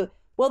 and it was a.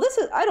 Well, this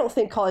is. I don't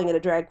think calling it a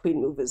drag queen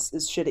move is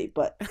shitty,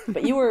 but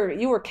you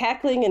were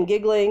cackling and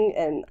giggling,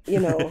 and you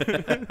know,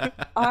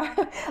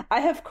 I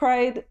have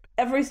cried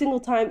every single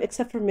time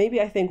except for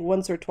maybe I think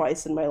once or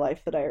twice in my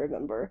life that I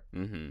remember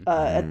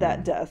at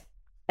that death.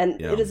 And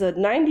Yeah. it is a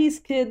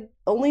 '90s kid.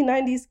 Only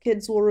 '90s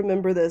kids will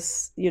remember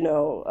this, you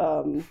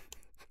know,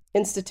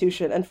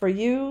 institution. And for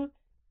you,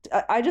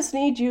 I just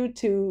need you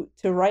to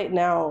right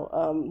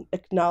now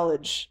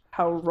acknowledge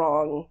how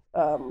wrong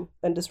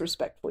and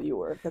disrespectful you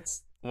were.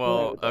 That's what I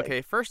Well, would like.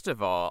 okay, first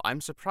of all, I'm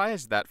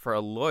surprised that for a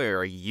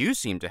lawyer, you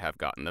seem to have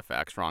gotten the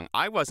facts wrong.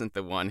 I wasn't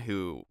the one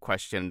who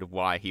questioned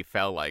why he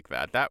fell like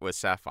that. That was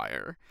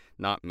Sapphire,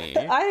 not me.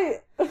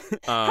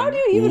 How do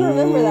you even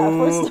remember that?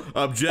 First, Ooh,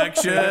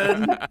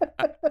 objection!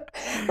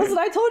 listen,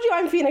 I told you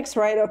I'm Phoenix,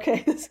 right?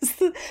 Okay, this is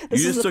You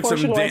is just the took some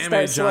portion where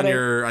I start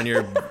damage on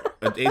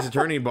sweating. your Ace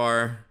Attorney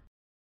bar.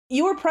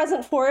 You were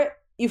present for it.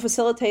 You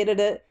facilitated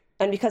it,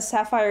 and because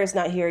Sapphire is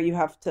not here, you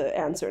have to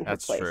answer in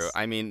That's her place. true.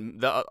 I mean,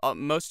 the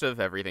most of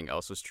everything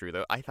else was true,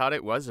 though. I thought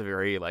it was a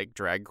very like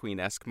drag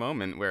queen-esque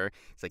moment where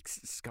it's like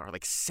Scar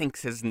like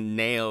sinks his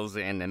nails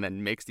in and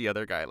then makes the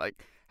other guy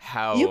like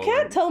howl. You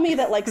can't tell me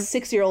that like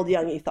 6-year-old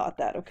Youngie thought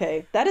that.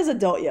 Okay, that is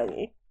adult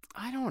Youngie.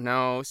 I don't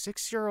know.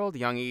 6-year-old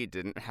Youngie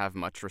didn't have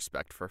much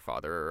respect for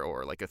father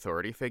or like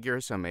authority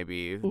figures, so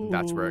maybe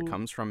that's where it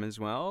comes from as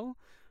well.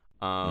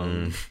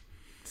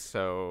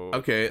 So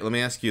Okay, let me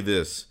ask you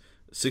this.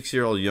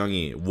 6-year-old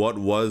Youngie, what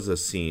was a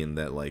scene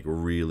that like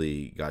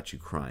really got you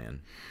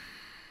crying?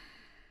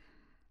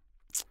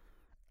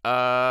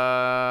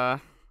 I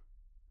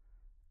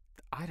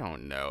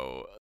don't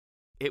know.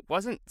 It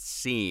wasn't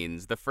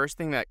scenes. The first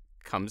thing that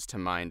comes to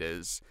mind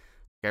is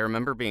I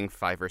remember being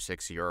 5 or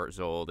 6 years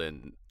old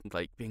and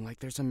like being like,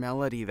 there's a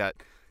melody that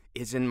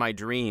is in my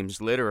dreams,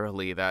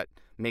 literally, that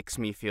makes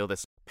me feel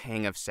this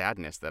pang of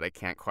sadness that I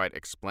can't quite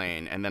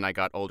explain. And then I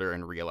got older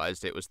and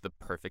realized it was the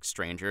Perfect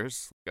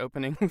Strangers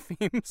opening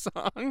theme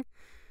song.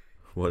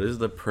 What is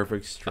the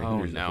Perfect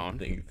Strangers no.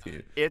 opening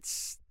theme?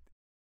 It's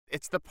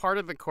the part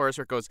of the chorus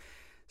where it goes,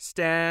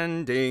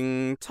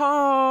 standing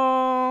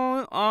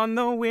tall on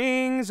the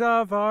wings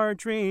of our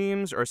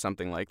dreams, or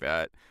something like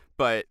that.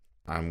 But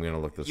I'm gonna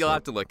look this you'll up.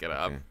 have to look it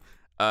up. Okay.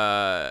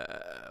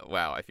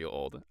 Wow, I feel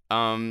old.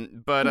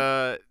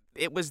 But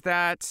it was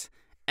that,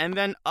 and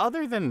then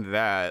other than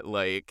that,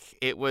 like,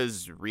 it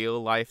was real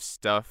life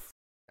stuff.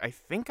 I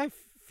think I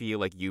feel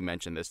like you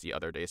mentioned this the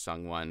other day,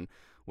 Sung One,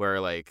 where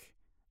like,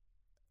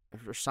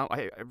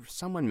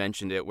 someone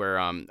mentioned it, where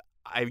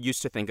I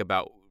used to think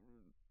about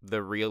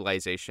the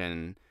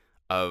realization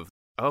of,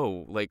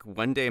 oh, like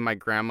one day my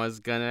grandma's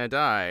gonna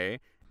die.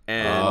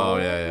 And, Oh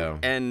yeah.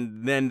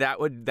 and then that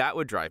would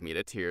drive me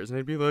to tears, and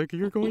I'd be like,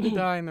 "You're going to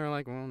die," and they're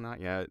like, "Well, not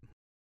yet."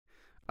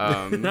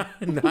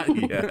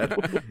 Not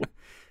yet.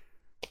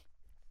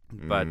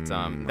 But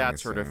I that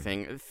sort of see.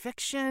 thing.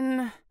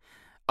 Fiction.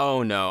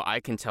 Oh no, I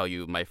can tell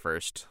you my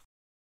first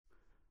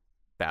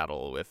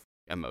battle with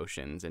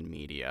emotions in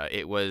media.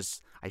 It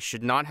was, I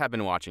should not have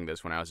been watching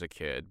this when I was a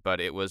kid,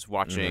 but it was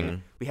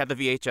watching, we had the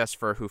VHS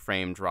for Who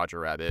Framed Roger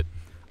Rabbit,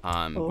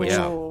 which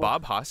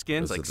Bob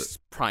Hoskins, like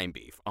prime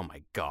beef. Oh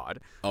my God.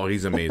 Oh,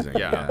 he's amazing.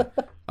 Yeah.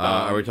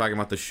 Are we talking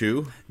about the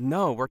shoe?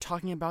 No, we're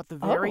talking about the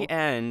very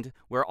end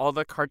where all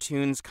the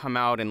cartoons come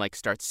out and like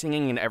start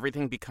singing and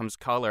everything becomes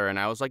color. And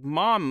I was like,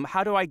 Mom,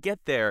 how do I get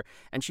there?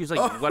 And she's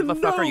like, what the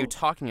fuck are you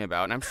talking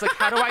about? And I'm just like,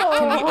 can we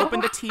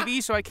open the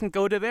TV so I can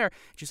go to there?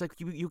 She's like,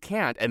 you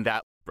can't. And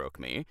that broke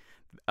me.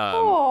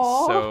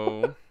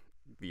 So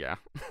yeah.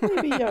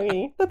 Baby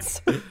Youngie.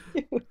 That's so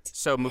cute.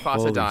 So Mufasa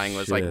Holy dying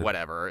was like, shit.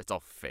 whatever. It's all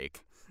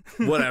fake.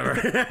 Whatever.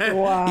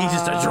 Wow. He's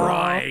just a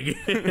drawing.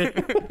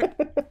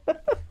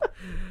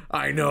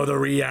 I know the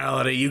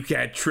reality. You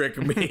can't trick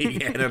me.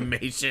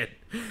 Animation.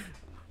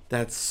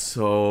 That's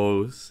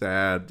so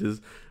sad.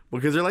 Just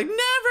because they're like, never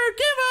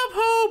give up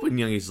hope. And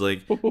Youngie's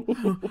like,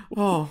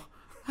 oh,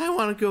 I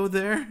want to go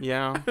there.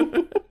 Yeah.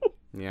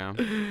 Yeah.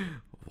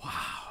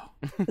 Wow.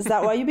 Is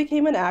that why you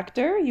became an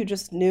actor? You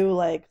just knew,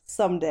 like,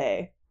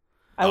 someday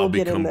I will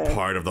get in there. I'll become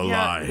part of the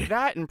lie.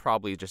 That and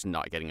probably just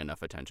not getting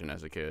enough attention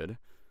as a kid.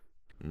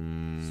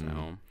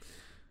 So.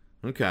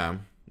 Okay.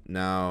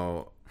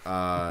 Now,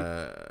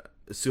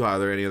 Suha, are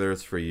there any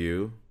others for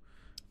you?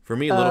 For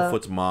me,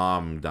 Littlefoot's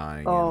mom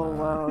dying in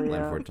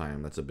Land Before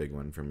Time. That's a big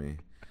one for me.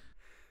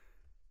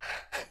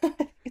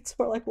 It's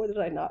more like, what did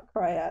I not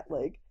cry at?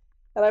 Like,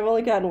 and I've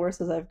only gotten worse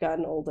as I've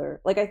gotten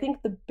older. Like, I think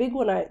the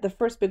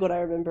first big one I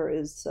remember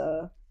is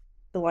The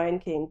Lion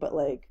King. But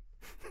like,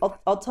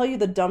 I'll tell you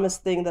the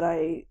dumbest thing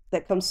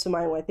that comes to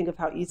mind when I think of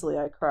how easily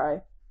I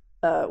cry,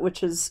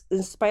 which is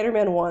in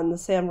Spider-Man 1, the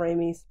Sam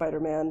Raimi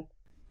Spider-Man.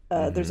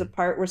 There's a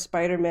part where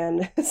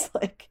Spider-Man is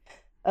like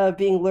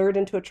being lured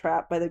into a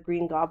trap by the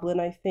Green Goblin,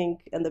 I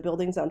think, and the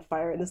building's on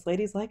fire, and this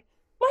lady's like,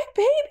 my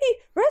baby,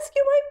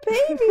 rescue my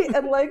baby.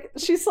 And like,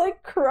 she's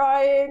like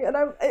crying, and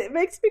it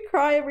makes me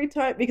cry every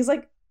time, because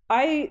like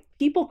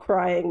people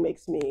crying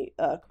makes me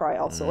cry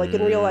also, like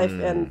in real life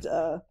and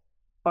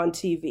on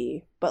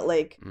TV. But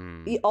like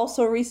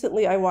also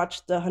recently I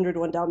watched the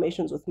 101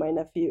 Dalmatians with my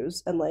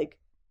nephews, and like,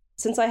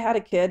 since I had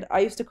a kid, I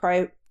used to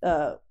cry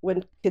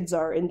when kids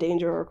are in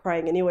danger or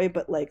crying anyway,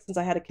 but like, since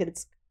I had a kid,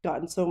 it's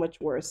gotten so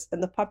much worse,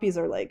 and the puppies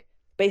are like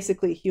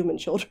basically human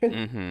children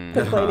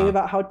complaining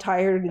about how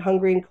tired and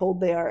hungry and cold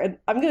they are, and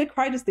I'm gonna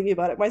cry just thinking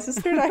about it. My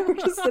sister and I were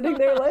just sitting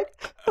there like,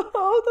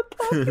 oh, the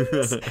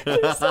puppies,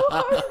 they're so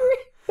hungry.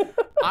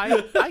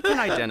 I can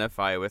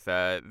identify with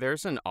that.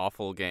 There's an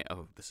awful game.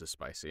 Oh, this is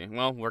spicy.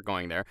 Well, we're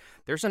going there.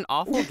 There's an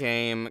awful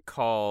game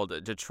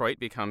called Detroit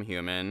Become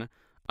Human.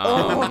 Which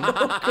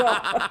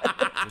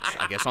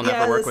I guess I'll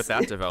never work with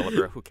that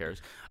developer. Who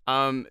cares?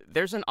 But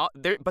there's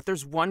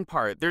one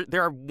part.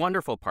 There are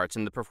wonderful parts,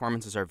 and the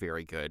performances are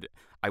very good,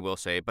 I will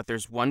say. But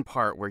there's one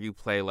part where you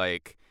play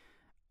like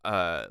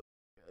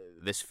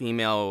this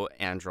female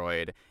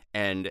android,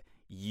 and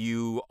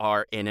you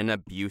are in an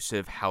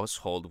abusive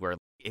household where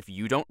if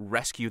you don't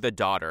rescue the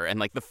daughter, and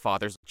like the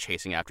father's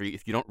chasing after you,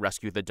 if you don't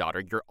rescue the daughter,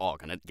 you're all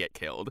gonna get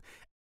killed.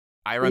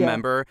 I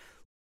remember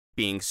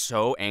being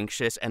so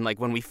anxious, and like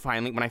when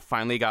I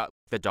finally got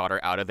the daughter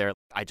out of there,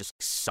 I just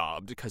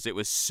sobbed because it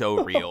was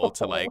so real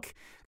to like,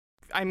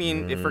 I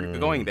mean, if we're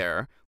going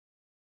there,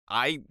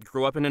 I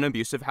grew up in an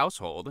abusive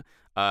household,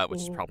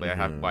 which is probably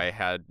why I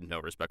had no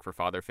respect for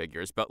father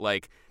figures, but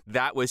like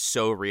that was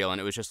so real,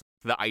 and it was just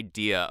the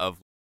idea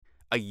of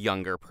a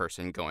younger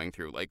person going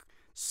through like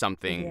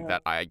something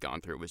that I had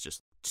gone through was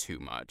just too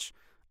much.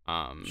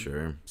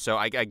 Sure. So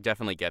I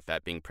definitely get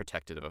that, being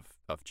protective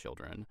of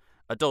children.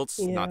 Adults,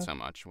 not so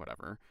much,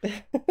 whatever.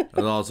 And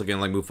also, again,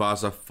 like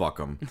Mufasa, fuck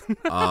him.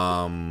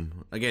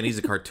 Again, he's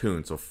a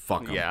cartoon, so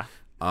fuck him. Yeah.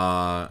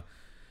 I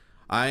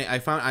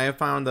have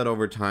found that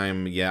over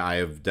time,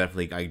 I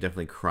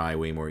definitely cry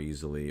way more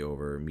easily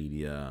over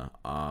media,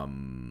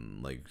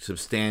 like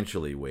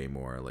substantially way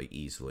more, like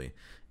easily.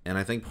 And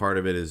I think part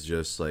of it is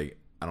just like,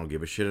 I don't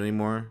give a shit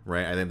anymore,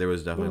 right? I think there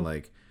was definitely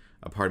like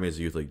a part of me as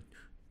a youth, like,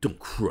 don't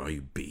cry,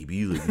 you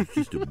baby. Like, it's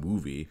just a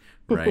movie,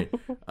 right?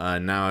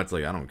 Now it's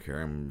like, I don't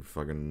care. I'm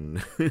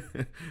fucking,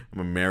 I'm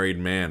a married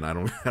man. I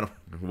don't.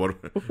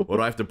 What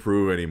do I have to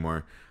prove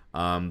anymore?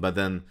 But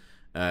then,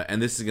 and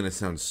this is gonna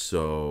sound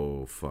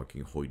so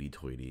fucking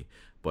hoity-toity,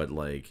 but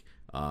like,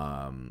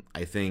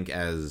 I think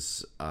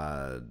as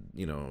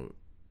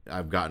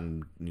I've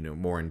gotten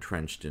more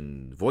entrenched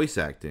in voice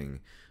acting,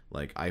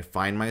 like I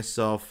find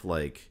myself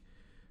like,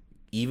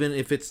 even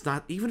if it's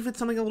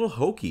something a little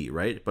hokey,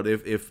 right? But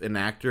if an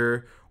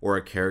actor or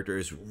a character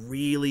is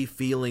really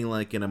feeling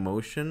like an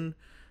emotion,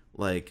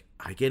 like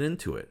I get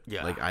into it.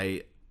 Yeah. Like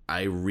I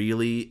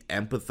really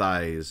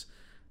empathize,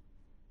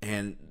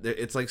 and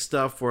it's like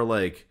stuff where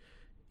like,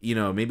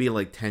 maybe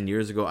like 10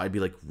 years ago I'd be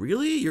like,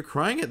 really, you're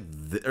crying at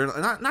or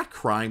not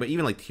crying, but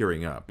even like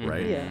tearing up,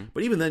 right? Yeah.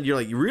 But even then you're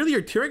like,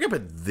 you're tearing up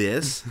at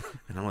this,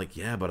 and I'm like,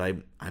 yeah, but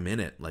I'm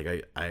in it.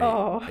 Like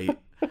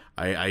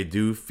I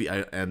do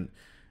feel,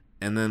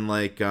 and then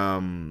like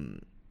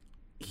even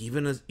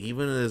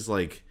as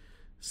like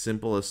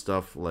simple as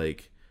stuff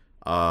like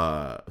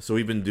So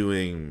we've been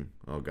doing.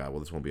 Oh god, well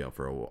this won't be out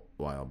for a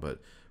while,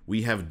 but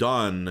we have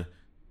done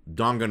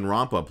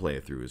Danganronpa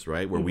playthroughs,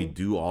 right, where we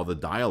do all the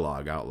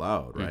dialogue out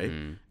loud, right?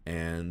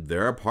 And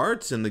there are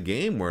parts in the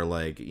game where,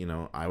 like, you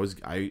know,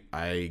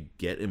 I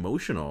get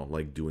emotional,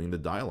 like, doing the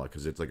dialogue,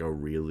 because it's like a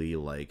really,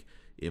 like,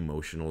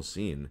 emotional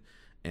scene.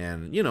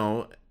 And, you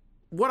know,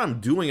 what I'm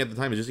doing at the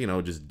time is just, you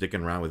know, just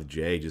dicking around with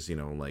Jay, just, you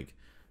know, like,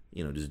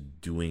 you know, just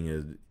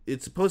doing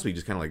it's supposed to be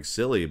just kind of like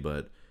silly,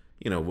 but,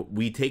 you know,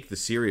 we take the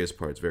serious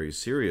parts very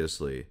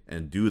seriously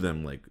and do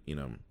them, like, you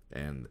know,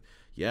 and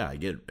yeah,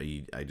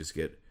 I just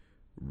get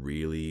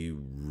really,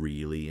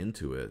 really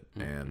into it.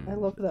 And I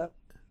love that.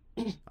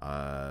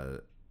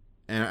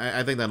 And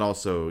I think that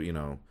also, you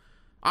know,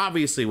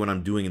 obviously when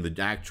I'm doing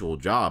the actual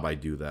job, I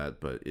do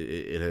that, but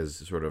it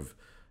has sort of,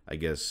 I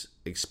guess,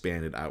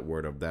 expanded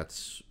outward of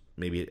that's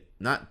maybe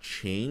not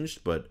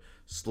changed, but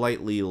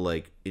slightly,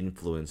 like,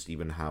 influenced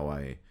even how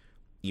I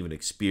even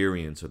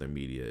experience other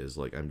media. Is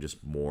like I'm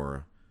just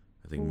more,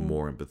 I think,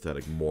 more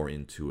empathetic, more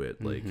into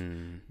it. Like,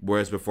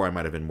 whereas before I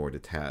might have been more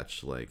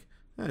detached, like,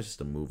 it's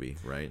just a movie,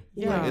 right?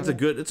 Yeah. Like, it's a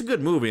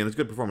good movie and it's a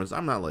good performance.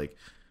 I'm not like,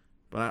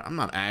 but I'm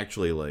not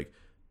actually like,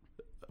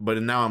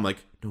 but now I'm like,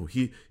 no,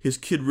 his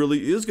kid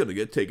really is gonna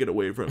get taken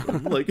away from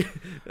him. Like,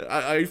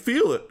 I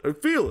feel it. I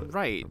feel it.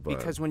 Right, But,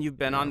 because when you've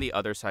been on the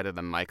other side of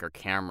the mic or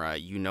camera,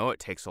 you know it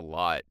takes a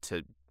lot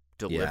to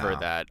deliver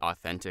that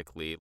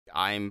authentically.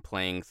 I'm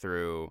playing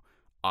through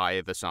Eye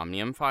of the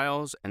Somnium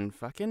Files, and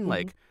fucking,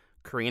 like,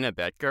 Karina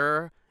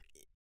Betger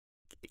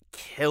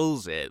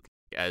kills it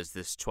as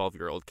this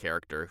 12-year-old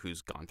character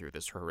who's gone through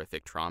this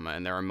horrific trauma.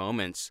 And there are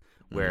moments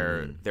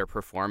where their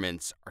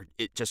performance,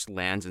 it just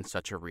lands in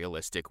such a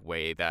realistic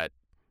way that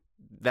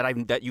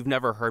you've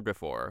never heard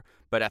before,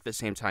 but at the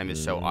same time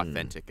is so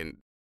authentic, and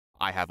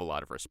I have a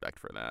lot of respect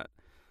for that.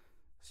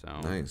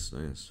 So nice.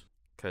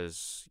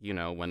 because, you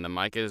know, when the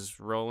mic is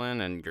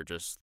rolling and you're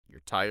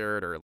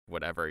tired or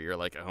whatever, you're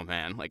like, oh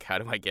man, like, how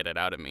do I get it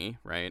out of me,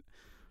 right?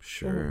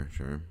 Sure.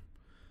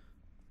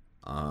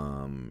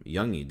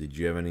 Youngie, did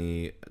you have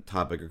any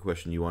topic or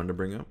question you wanted to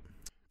bring up?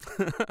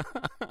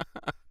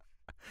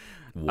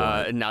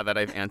 Now that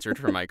I've answered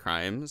for my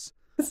crimes,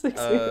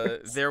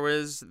 there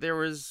was,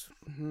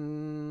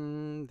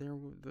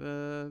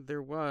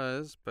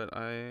 but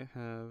I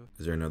have.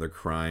 Is there another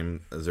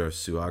crime? Is there a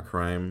Suha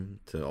crime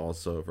to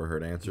also for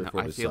her to answer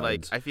for? I feel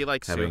like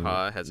having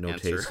Suha has no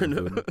taste in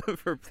answered food?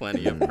 for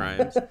plenty of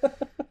crimes.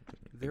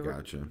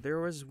 Gotcha. There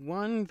was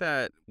one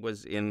that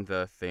was in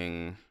the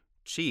thing.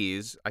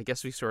 Cheese, I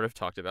guess we sort of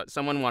talked about.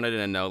 Someone wanted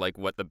to know, like,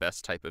 what the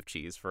best type of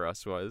cheese for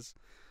us was.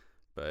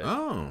 But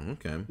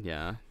okay.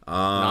 yeah.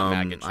 Not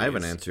maggot cheese. I have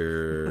an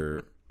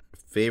answer.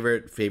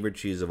 favorite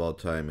cheese of all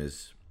time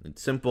is,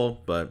 it's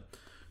simple, but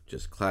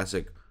just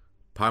classic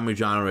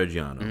Parmigiano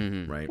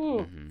Reggiano, right?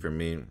 For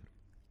me,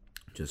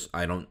 just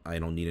I don't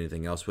need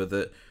anything else with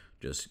it.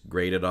 Just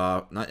grate it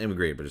off, not even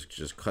grate, but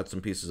just cut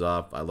some pieces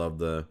off. I love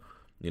the,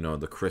 you know,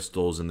 the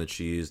crystals in the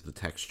cheese, the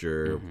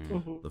texture,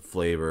 the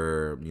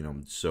flavor, you know,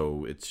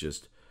 so it's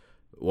just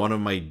one of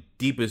my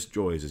deepest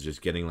joys is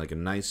just getting, like, a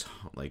nice,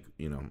 like,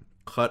 you know,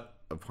 cut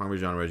of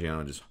Parmigiano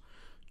Reggiano, just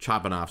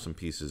chopping off some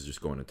pieces,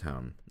 just going to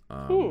town.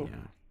 Yeah,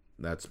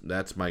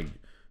 that's my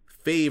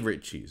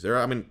favorite cheese.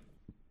 I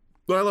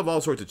love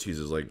all sorts of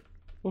cheeses. Like,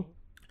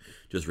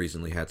 just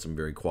recently had some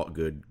very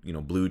good, you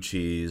know, blue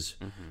cheese.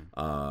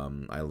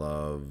 I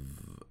love,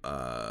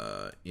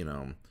 you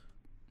know,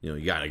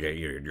 you gotta get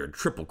your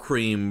triple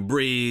cream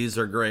bries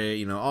are great.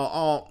 You know,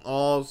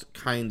 all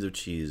kinds of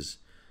cheese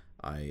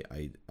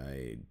I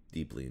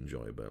deeply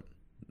enjoy, but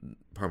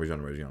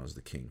Parmigiano Reggiano is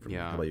the king for me.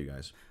 How about you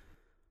guys?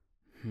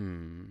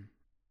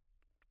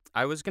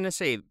 I was gonna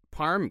say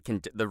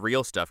the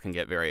real stuff can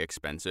get very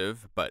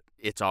expensive, but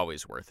it's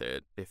always worth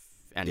it. If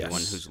anyone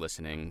who's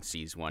listening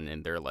sees one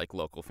in their, like,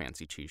 local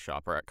fancy cheese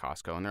shop or at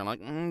Costco, and they're like,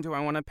 do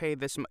I want to pay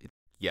this much?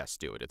 Yes,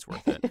 do it. It's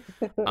worth it.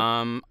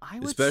 I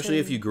would Especially say,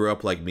 if you grew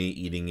up like me,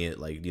 eating it,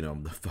 like, you know,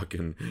 the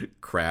fucking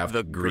Kraft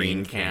the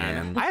green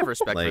can. I have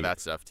respect for Like, that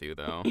stuff too,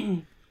 though.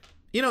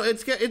 You know,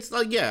 it's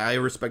like, yeah, I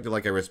respect it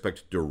like I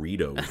respect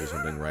Doritos or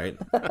something, right?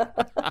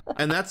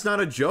 And that's not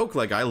a joke.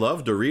 Like, I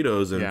love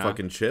Doritos and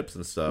fucking chips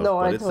and stuff. No,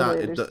 but I it's totally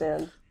not,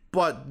 understand.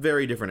 but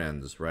very different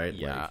ends, right?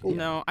 Yeah. Like,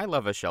 No, I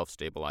love a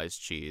shelf-stabilized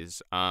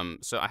cheese.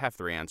 So I have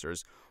 3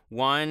 answers.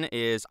 One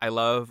is I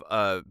love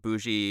a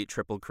bougie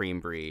triple cream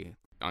brie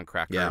on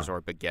crackers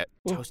or baguette,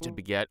 toasted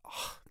baguette.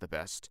 Oh, the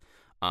best.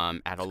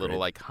 Add a little,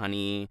 like,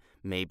 honey,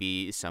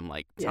 maybe some,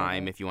 like,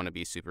 thyme if you want to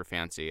be super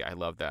fancy. I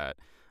love that.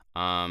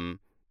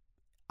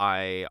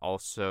 I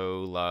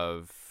also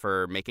love,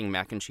 for making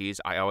mac and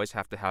cheese, I always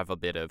have to have a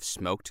bit of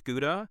smoked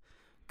Gouda,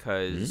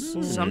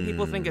 because some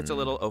people think it's a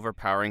little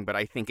overpowering, but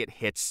I think it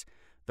hits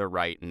the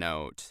right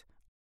note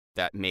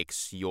that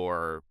makes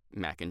your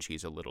mac and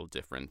cheese a little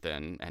different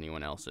than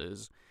anyone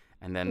else's.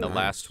 And then the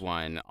last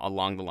one,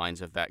 along the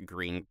lines of that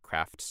green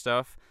craft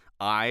stuff,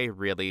 I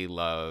really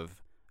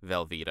love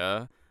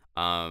Velveeta.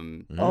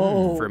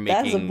 Oh, for that's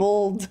a making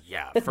bold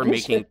for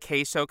making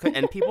queso,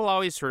 and people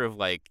always sort of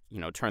like,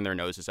 turn their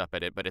noses up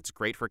at it, but it's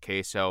great for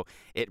queso.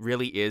 It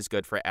really is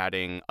good for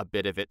adding a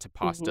bit of it to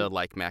pasta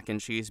like mac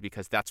and cheese,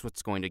 because that's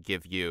what's going to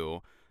give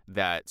you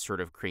that sort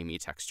of creamy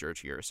texture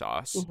to your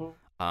sauce.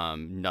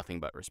 Nothing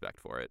but respect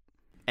for it.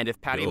 And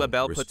if Patti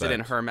LaBelle puts it in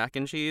her mac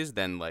and cheese,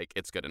 then like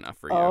it's good enough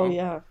for you. Oh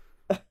yeah.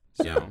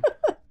 Yeah.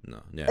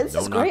 No, yeah.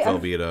 Don't knock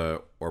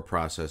Velveeta or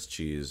processed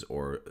cheese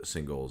or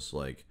singles.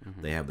 Like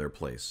they have their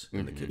place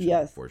in the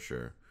kitchen for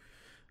sure.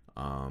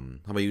 How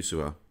about you,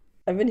 Suha?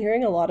 I've been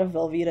hearing a lot of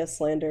Velveeta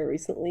slander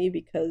recently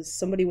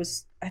because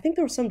I think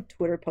there was some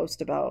Twitter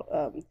post about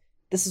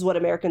this is what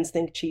Americans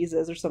think cheese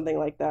is or something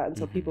like that. And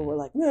so people were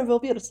like, man,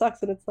 Velveeta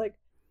sucks. And it's like,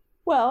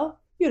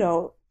 well,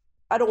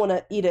 I don't want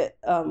to eat it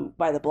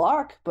by the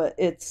block, but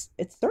it's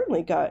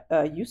certainly got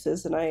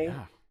uses, and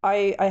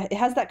it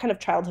has that kind of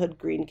childhood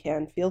green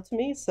can feel to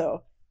me,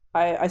 so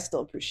I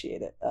still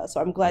appreciate it.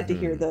 So I'm glad to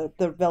hear the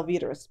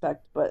Velveeta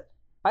respect, but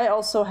I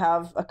also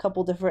have a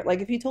couple different, like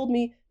if you told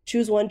me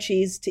choose one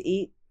cheese to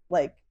eat,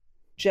 like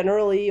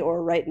generally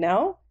or right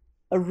now,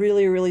 a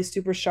really, really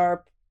super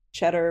sharp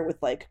cheddar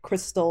with like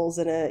crystals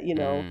in it,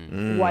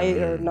 white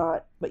or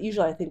not, but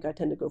usually I think I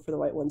tend to go for the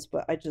white ones,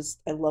 but I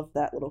love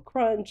that little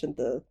crunch and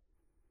the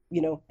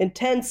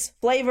intense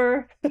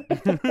flavor.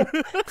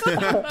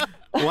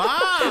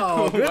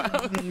 Wow,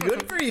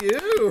 good for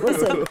you.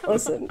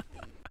 Listen.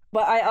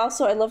 But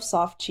I love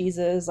soft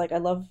cheeses. Like I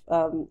love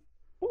I don't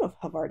know if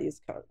Havarti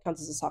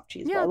counts as a soft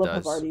cheese, but I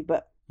love Havarti.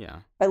 But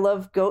yeah, I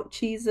love goat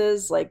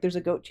cheeses. Like there's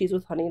a goat cheese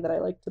with honey that I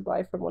like to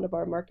buy from one of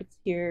our markets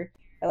here.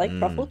 I like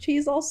truffle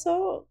cheese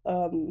also,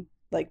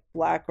 like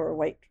black or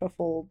white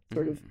truffle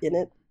sort of in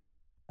it.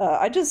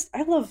 I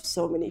love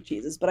so many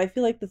cheeses, but I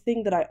feel like the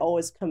thing that I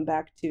always come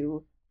back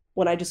to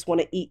when I just want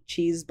to eat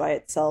cheese by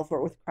itself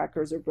or with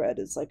crackers or bread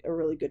is like a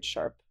really good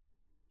sharp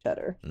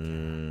cheddar.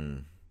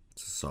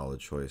 It's a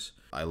solid choice.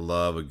 I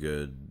love a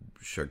good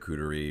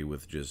charcuterie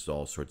with just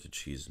all sorts of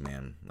cheese,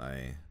 man.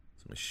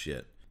 It's my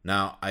shit.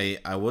 Now, we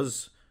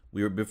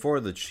were before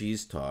the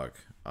cheese talk.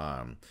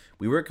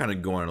 We were kind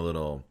of going a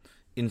little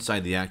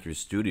inside the actor's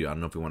studio. I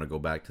don't know if we want to go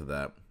back to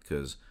that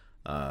because,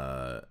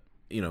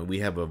 we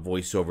have a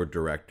voiceover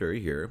director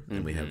here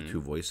and we have two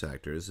voice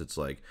actors. It's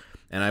like,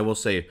 and I will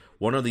say,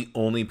 one of the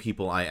only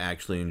people I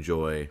actually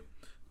enjoy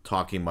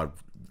talking about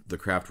the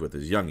craft with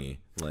is Youngie.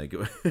 Like,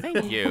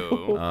 thank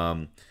you.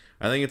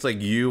 I think it's like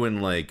you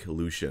and like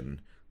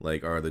Lucian,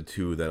 like, are the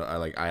two that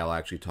I'll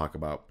actually talk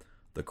about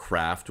the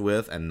craft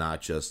with, and not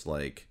just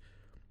like,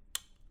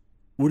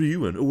 what are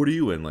you in? What are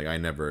you in? Like, I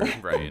never,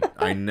 right.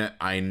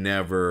 I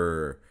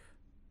never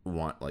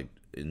want like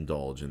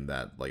indulge in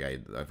that. Like I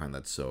find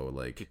that so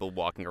like people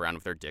walking around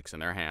with their dicks in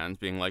their hands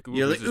being like, ooh,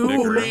 yeah, this like,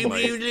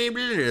 is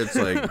bigger. It's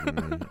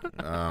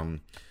like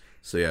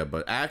so yeah,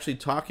 but actually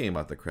talking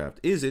about the craft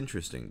is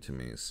interesting to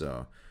me.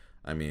 So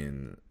I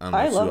mean,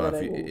 I love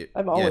it.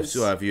 I'm always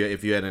Suha,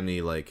 if you had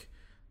any like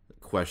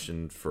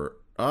question for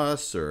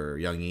us or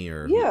Youngie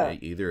or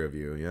either of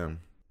you,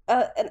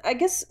 and I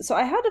guess so.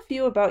 I had a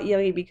few about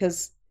Youngie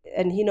because,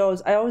 and he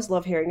knows I always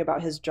love hearing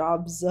about his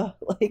jobs,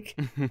 like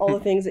all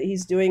the things that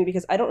he's doing,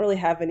 because I don't really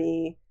have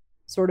any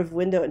sort of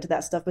window into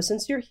that stuff. But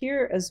since you're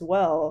here as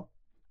well,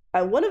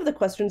 one of the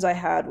questions I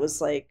had was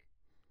like,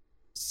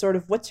 sort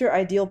of, what's your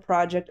ideal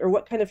project, or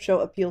what kind of show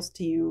appeals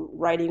to you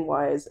writing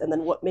wise, and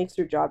then what makes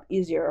your job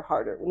easier or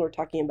harder when we're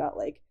talking about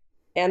like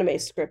anime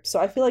scripts. So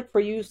I feel like for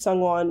you,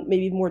 Sungwon,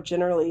 maybe more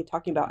generally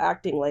talking about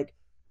acting, like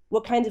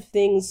what kind of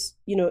things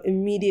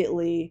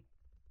immediately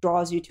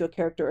draws you to a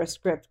character or a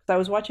script. Because I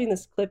was watching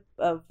this clip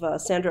of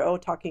Sandra Oh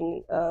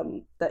talking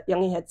that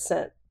Youngie had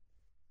sent,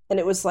 and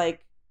it was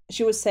like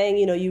she was saying,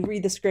 you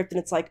read the script and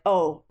it's like,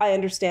 oh, I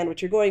understand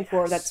what you're going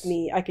for. That's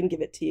me. I can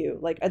give it to you.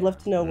 Like, I'd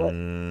love to know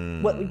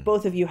what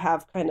both of you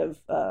have kind of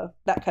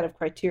that kind of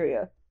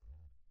criteria.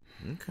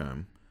 Okay.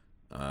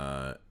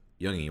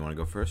 Youngie, you want to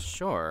go first?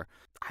 Sure.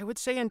 I would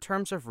say in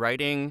terms of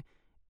writing,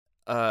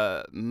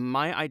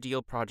 my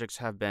ideal projects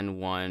have been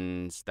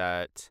ones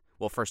that,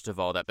 well, first of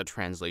all, that the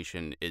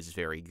translation is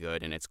very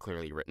good and it's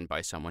clearly written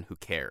by someone who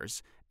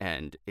cares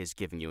and is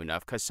giving you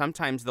enough. Because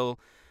sometimes they'll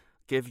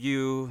give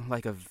you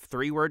like a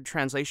 3-word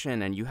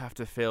translation and you have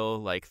to fill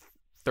like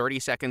 30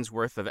 seconds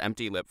worth of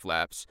empty lip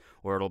flaps,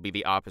 or it'll be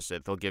the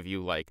opposite. They'll give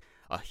you like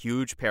a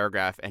huge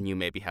paragraph and you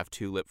maybe have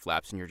 2 lip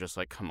flaps and you're just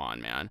like, come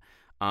on, man.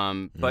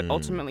 But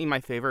ultimately,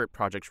 my favorite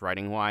projects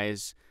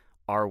writing-wise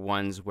are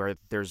ones where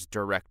there's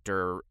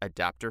director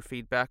adapter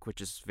feedback, which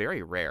is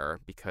very rare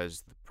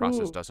because the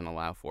process doesn't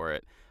allow for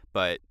it.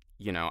 But,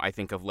 I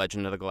think of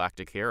Legend of the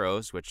Galactic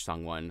Heroes, which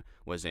Sungwon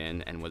was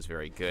in and was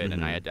very good.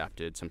 And I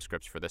adapted some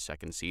scripts for the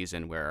 2nd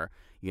season where,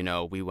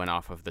 we went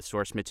off of the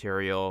source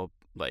material,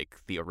 like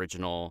the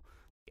original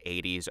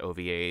 80s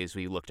OVAs.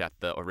 We looked at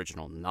the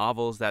original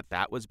novels that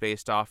was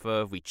based off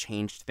of. We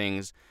changed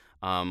things.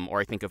 Or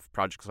I think of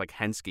projects like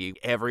Hensky.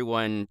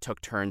 Everyone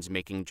took turns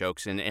making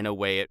jokes, and in a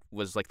way it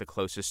was like the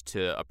closest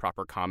to a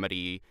proper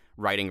comedy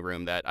writing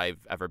room that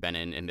I've ever been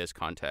in this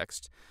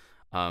context.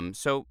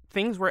 So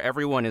things where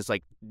everyone is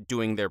like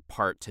doing their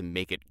part to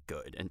make it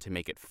good and to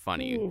make it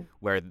funny, Mm.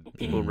 where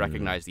people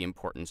recognize the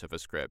importance of a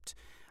script.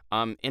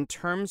 In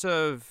terms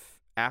of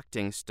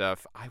acting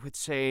stuff, I would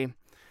say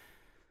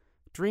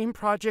dream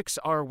projects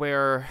are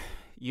where,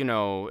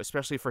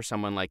 especially for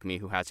someone like me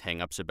who has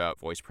hangups about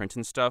voice print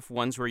and stuff,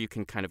 ones where you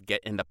can kind of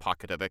get in the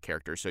pocket of the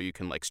character so you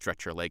can like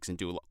stretch your legs and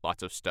do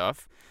lots of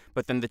stuff.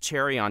 But then the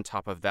cherry on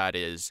top of that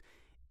is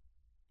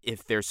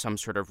if there's some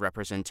sort of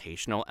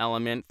representational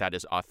element that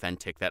is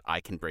authentic that I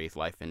can breathe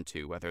life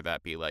into, whether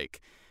that be like,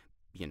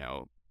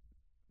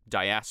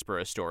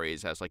 diaspora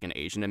stories as like an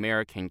Asian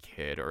American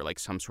kid, or like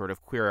some sort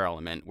of queer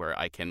element where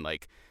I can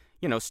like,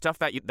 stuff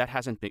that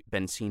hasn't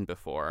been seen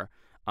before.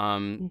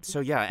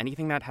 So yeah,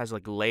 anything that has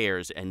like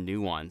layers and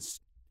nuance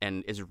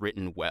and is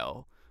written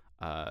well,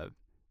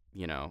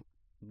 you know,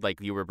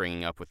 like you were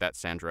bringing up with that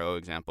Sandra Oh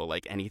example,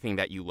 like anything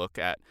that you look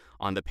at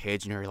on the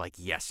page and you're like,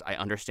 yes, I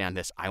understand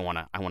this. I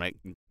wanna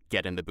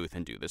get in the booth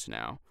and do this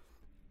now.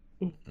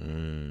 I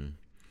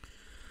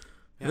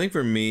think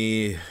for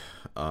me,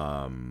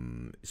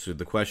 so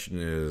the question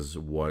is,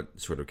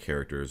 what sort of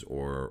characters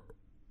or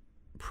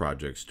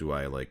projects do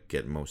I like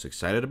get most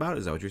excited about?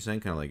 Is that what you're saying?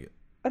 Kind of like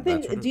I that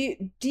think sort of.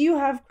 do you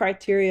have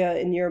criteria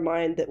in your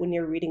mind that when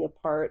you're reading a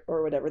part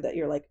or whatever that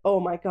you're like, oh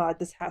my God,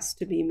 this has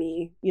to be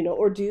me,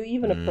 or do you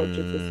even approach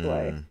it this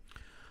way?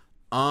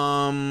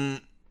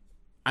 Um,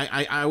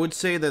 I would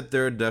say that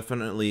there are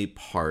definitely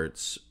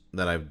parts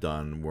that I've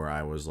done where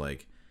I was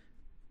like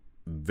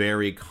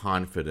very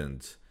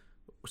confident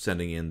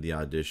sending in the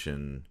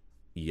audition.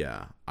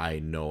 Yeah, I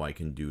know I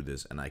can do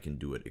this, and I can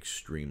do it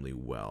extremely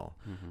well.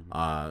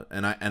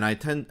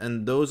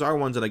 And those are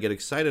ones that I get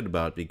excited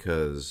about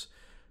because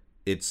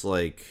it's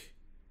like,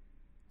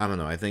 I don't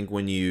know. I think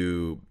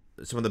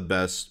some of the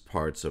best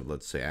parts of,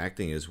 let's say,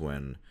 acting is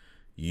when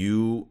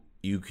you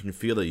can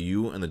feel that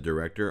you and the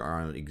director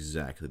are on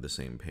exactly the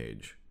same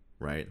page,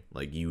 right?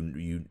 Like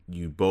you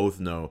both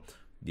know,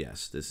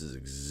 yes, this is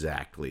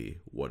exactly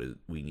what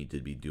we need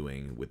to be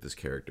doing with this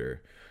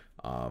character.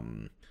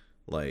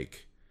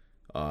 Like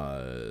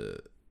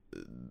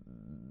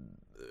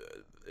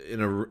in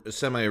a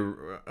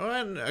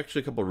and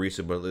actually a couple of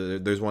recent,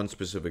 but there's one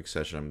specific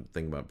session I'm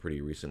thinking about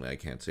pretty recently. I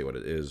can't say what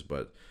it is,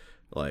 but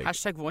like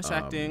Hashtag voice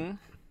acting.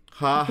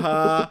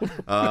 haha.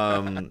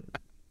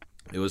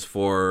 It was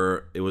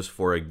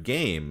for a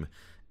game,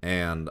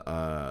 and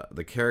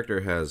the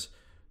character has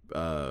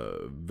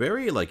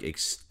very like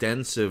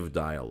extensive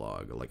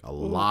dialogue, like a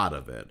lot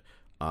of it,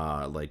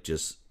 like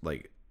just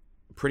like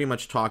pretty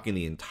much talking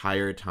the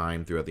entire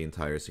time throughout the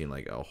entire scene,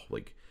 like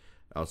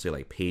I'll say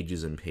like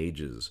pages and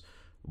pages.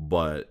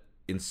 But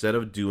instead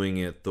of doing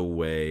it the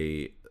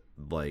way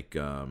like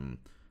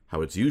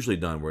how it's usually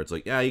done, where it's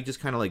like, yeah, you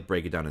just kind of like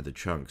break it down into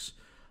chunks,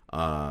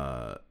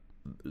 the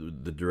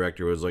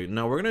director was like,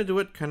 no, we're gonna do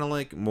it kind of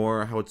like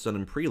more how it's done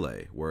in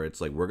Prelay, where it's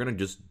like we're gonna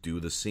just do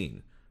the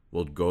scene.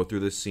 We'll go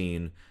through the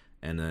scene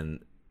and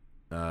then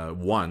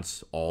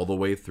once all the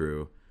way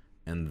through,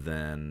 and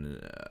then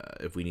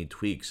if we need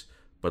tweaks.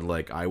 But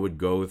like I would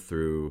go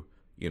through,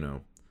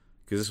 because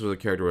this was a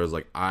character where I was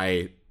like,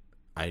 I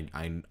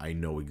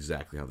know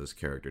exactly how this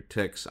character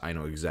ticks. I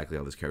know exactly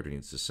how this character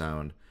needs to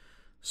sound.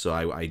 So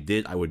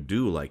I would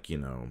do like,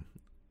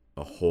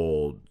 a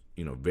whole,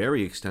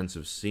 very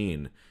extensive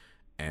scene,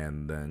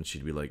 and then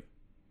she'd be like,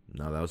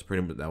 no, that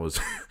was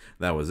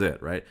that was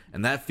it, right?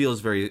 And that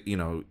feels very,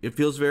 it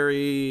feels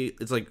very,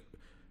 it's like,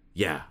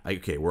 yeah,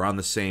 okay, we're on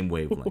the same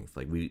wavelength.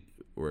 Like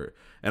we're,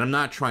 and I'm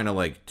not trying to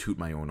like toot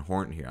my own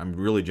horn here. I'm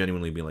really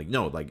genuinely being like,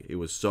 no, like it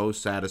was so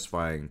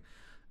satisfying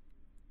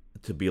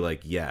to be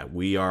like, yeah,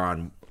 we are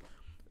on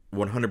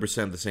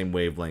 100% the same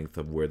wavelength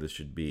of where this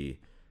should be,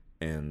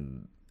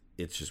 and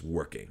it's just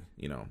working.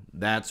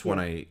 That's when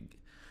I,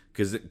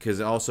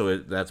 because also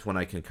that's when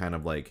I can kind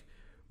of like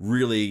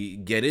really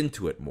get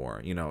into it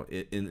more.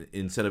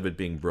 Instead of it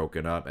being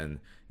broken up, and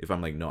if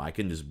I'm like, no, I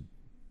can just.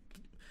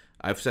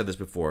 I've said this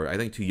before, I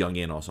think to Young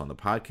In also on the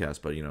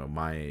podcast, but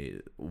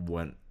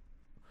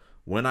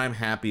when I'm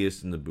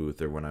happiest in the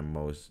booth or when I'm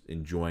most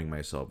enjoying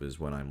myself is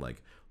when I'm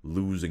like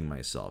losing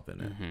myself in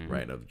it,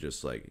 right? Of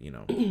just like,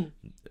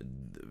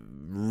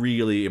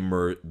 really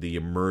the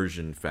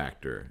immersion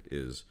factor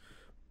is,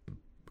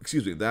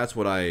 that's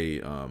what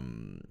I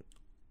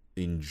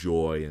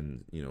enjoy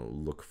and,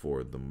 look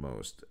for the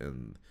most,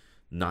 and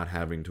not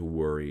having to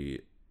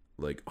worry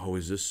like, oh,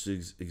 is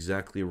this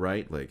exactly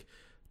right? Like,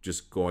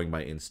 just going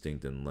by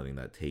instinct and letting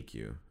that take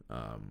you.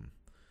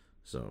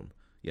 So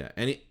yeah,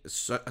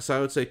 so I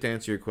would say, to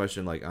answer your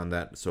question, like on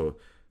that, so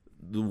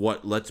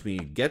what lets me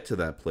get to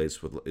that place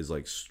is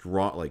like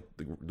strong, like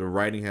the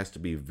writing has to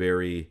be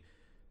very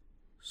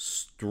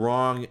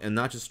strong, and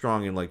not just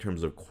strong in like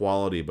terms of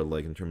quality, but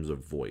like in terms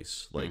of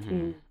voice. Like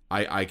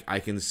I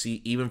can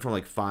see even from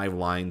like 5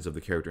 lines of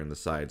the character in the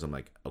sides, I'm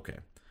like, okay,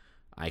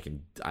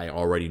 I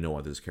already know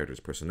what this character's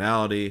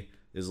personality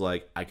is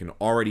like. I can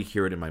already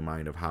hear it in my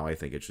mind of how I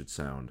think it should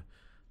sound.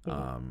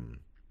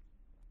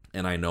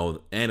 And I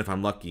know, and if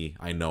I'm lucky,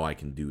 I know I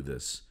can do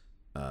this.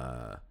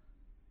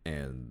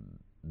 And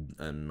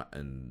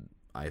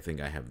I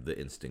think I have the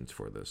instinct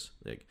for this.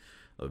 Like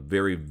a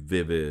very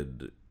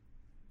vivid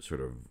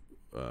sort of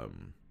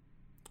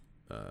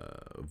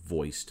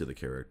voice to the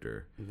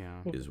character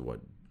is what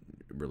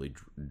really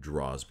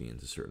draws me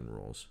into certain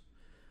roles.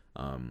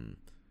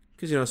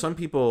 Because some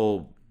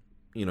people,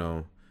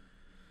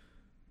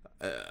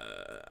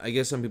 I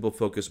guess some people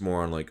focus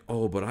more on like,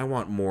 oh, but I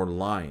want more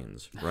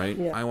lines, right?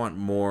 Yeah. I want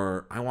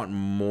more,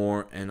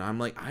 and I'm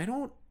like, I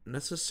don't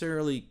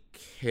necessarily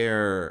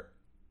care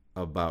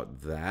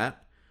about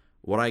that.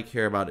 What I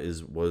care about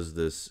is, was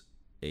this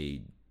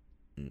an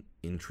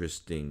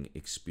interesting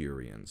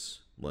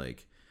experience?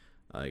 Like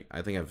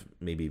I think I've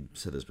maybe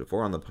said this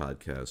before on the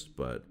podcast,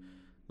 but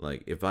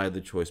like if I had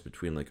the choice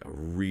between like a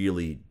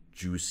really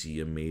juicy,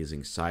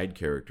 amazing side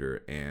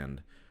character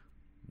and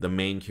the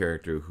main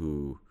character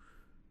who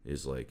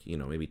is like,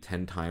 maybe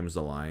 10 times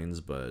the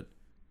lines, but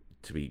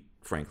to be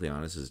frankly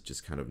honest, is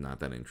just kind of not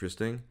that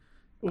interesting.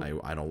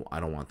 I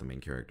don't want the main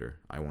character.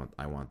 I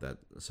want that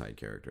side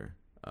character.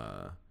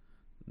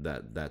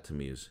 That to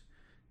me is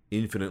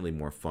infinitely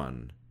more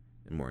fun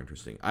and more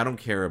interesting. I don't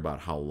care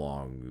about how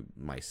long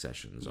my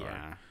sessions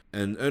are.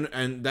 And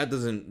that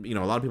doesn't,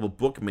 a lot of people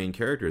book main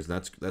characters,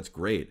 and that's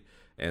great.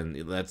 And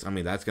that's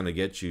going to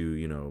get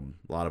you,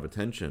 a lot of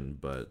attention,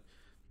 but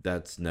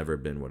that's never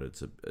been what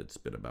it's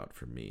been about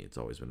for me. It's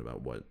always been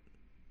about what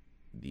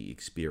the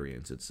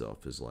experience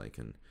itself is like.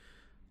 And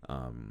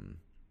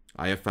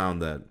I have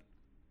found that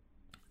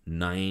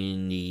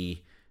 99%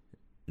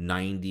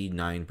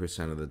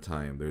 of the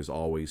time, there's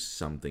always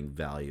something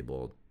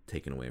valuable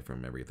taken away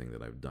from everything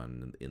that I've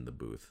done in the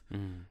booth,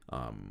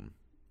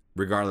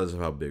 regardless of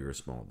how big or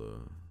small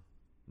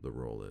the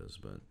role is.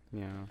 But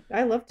yeah,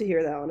 I love to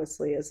hear that,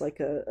 honestly, as like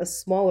a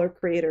smaller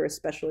creator,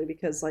 especially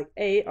because like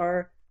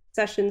our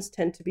sessions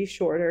tend to be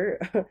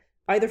shorter,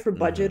 either for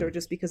budget or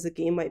just because the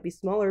game might be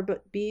smaller,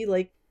 but B,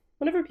 like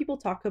whenever people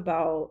talk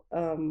about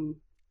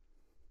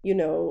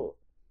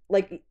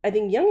like I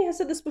think Youngie has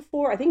said this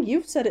before, I think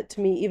you've said it to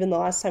me even the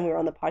last time we were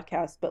on the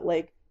podcast, but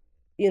like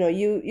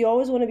you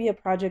always want to be a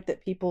project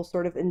that people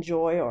sort of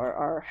enjoy or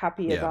are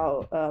happy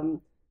about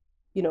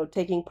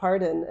taking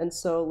part in. And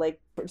so like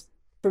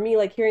for me,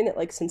 like hearing that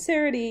like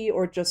sincerity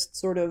or just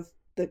sort of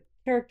the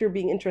character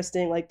being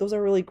interesting, like those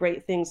are really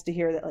great things to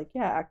hear, that like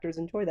actors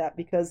enjoy that,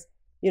 because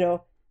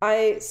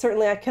I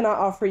cannot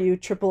offer you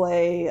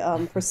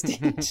AAA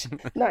prestige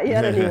not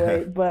yet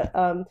anyway, but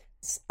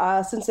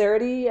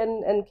sincerity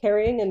and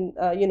caring and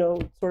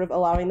sort of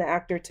allowing the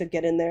actor to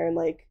get in there and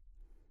like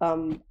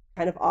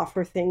kind of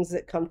offer things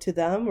that come to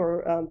them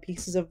or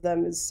pieces of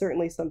them is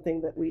certainly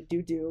something that we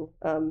do.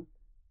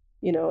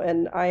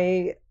 And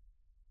I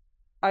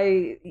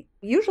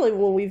usually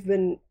when we've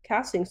been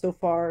casting so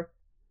far,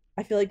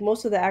 I feel like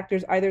most of the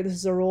actors, either this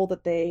is a role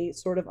that they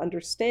sort of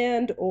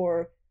understand,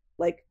 or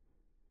like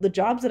the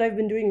jobs that I've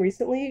been doing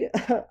recently,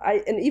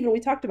 and even we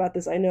talked about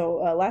this, I know,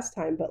 last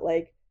time, but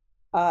like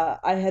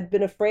I had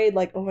been afraid,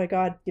 like, oh my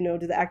God, do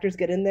the actors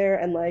get in there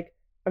and like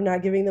I'm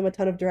not giving them a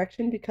ton of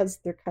direction because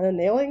they're kind of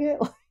nailing it.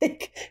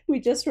 Like we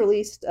just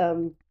released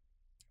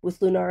with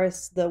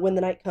Lunaris the When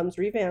the Night Comes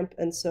revamp,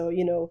 and so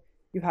you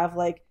have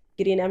like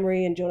Gideon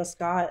Emery and Jonah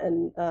Scott,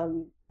 and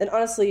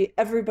honestly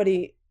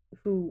everybody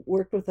who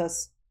worked with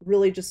us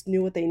really just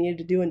knew what they needed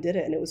to do and did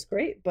it, and it was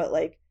great. But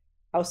like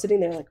I was sitting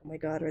there like, oh my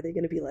God, are they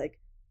going to be like,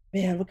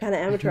 man, what kind of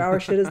amateur hour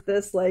shit is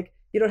this? Like,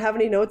 you don't have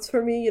any notes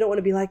for me? You don't want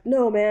to be like,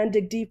 no, man,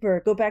 dig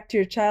deeper, go back to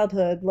your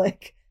childhood.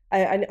 Like,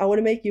 I want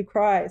to make you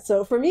cry.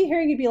 So for me,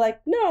 hearing you be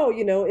like, no,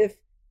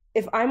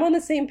 if I'm on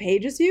the same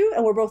page as you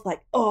and we're both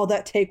like, oh,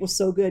 that take was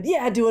so good,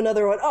 yeah, do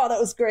another one, oh, that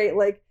was great,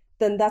 like,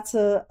 then that's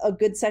a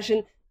good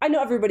session. I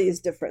know everybody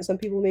is different. Some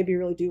people maybe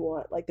really do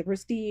want like the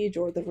prestige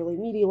or the really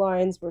meaty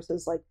lines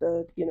versus like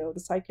the the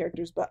side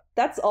characters, but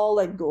that's all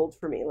like gold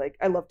for me. Like,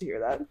 I love to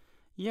hear that.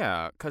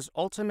 Yeah, because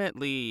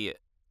ultimately,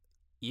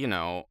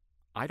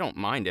 I don't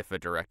mind if a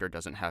director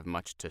doesn't have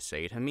much to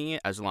say to me,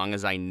 as long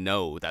as I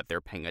know that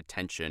they're paying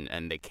attention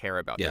and they care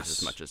about this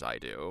as much as I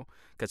do.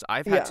 Because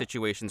I've had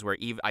situations where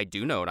I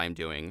do know what I'm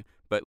doing,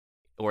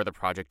 or the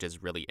project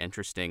is really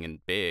interesting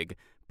and big,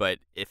 but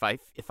if I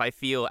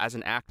feel as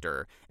an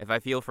actor, if I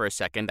feel for a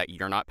second that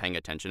you're not paying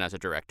attention as a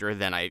director,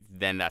 then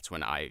that's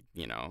when I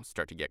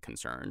start to get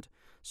concerned.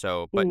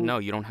 So, but no,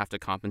 you don't have to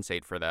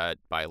compensate for that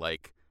by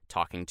like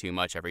talking too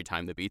much every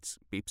time the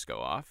beeps go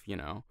off.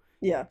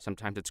 Yeah.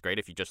 Sometimes it's great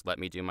if you just let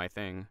me do my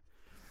thing.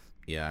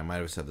 Yeah, I might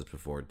have said this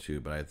before too,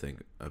 but I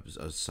think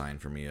a sign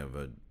for me of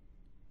an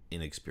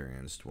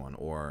inexperienced one,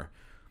 or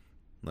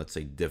let's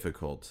say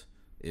difficult,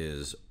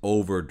 is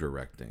over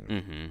directing.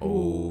 Mm-hmm.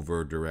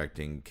 Over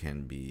directing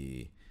can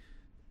be,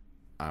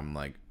 I'm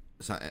like,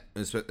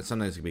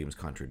 sometimes it becomes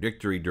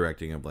contradictory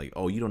directing of like,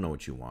 oh, you don't know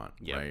what you want,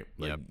 right?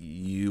 Like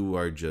you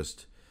are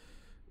just.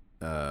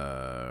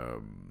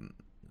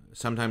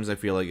 Sometimes I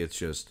feel like it's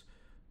just.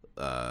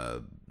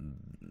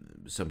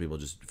 Some people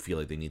just feel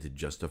like they need to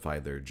justify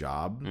their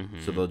job,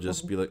 so they'll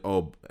just be like,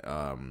 oh,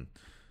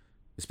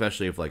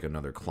 especially if like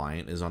another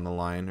client is on the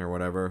line or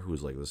whatever,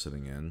 who's like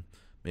listening in.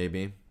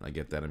 Maybe I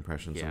get that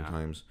impression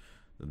sometimes.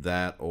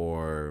 That,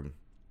 or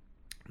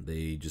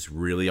they just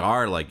really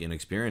are like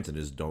inexperienced and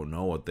just don't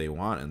know what they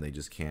want, and they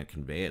just can't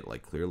convey it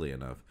like clearly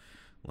enough.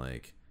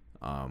 Like,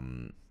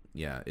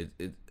 yeah,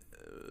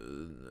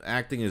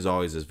 acting is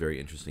always this very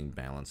interesting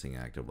balancing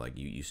act of like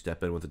you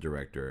step in with a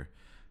director,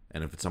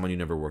 and if it's someone you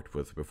never worked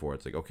with before,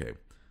 it's like, okay,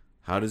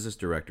 how does this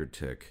director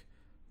tick?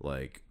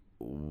 Like,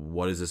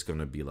 what is this going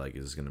to be like?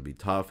 Is this going to be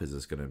tough? Is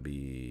this going to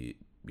be,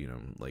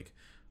 like,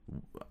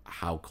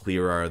 how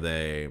clear are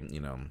they?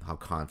 How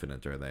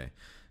confident are they?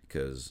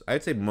 Because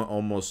I'd say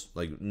almost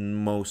like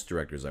most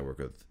directors I work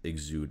with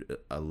exude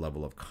a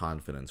level of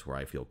confidence where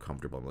I feel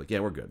comfortable. I'm like, yeah,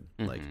 we're good.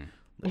 Like,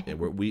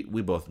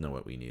 we both know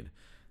what we need.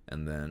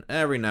 And then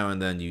every now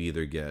and then you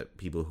either get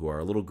people who are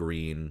a little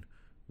green,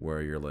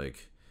 where you're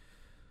like,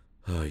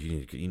 oh,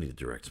 you need to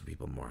direct some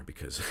people more,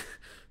 because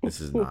this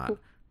is not,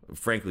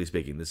 frankly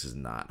speaking, this is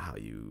not how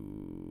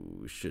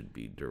you should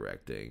be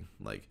directing.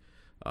 Like,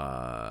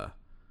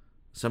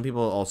 some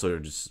people also are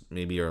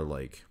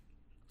like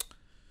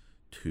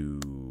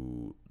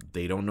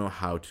they don't know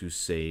how to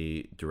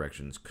say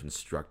directions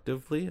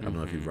constructively. I don't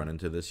know if you've run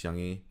into this,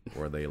 Youngie,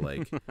 or they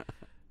like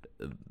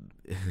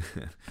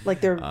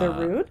like they're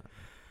rude.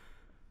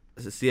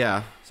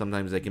 Yeah,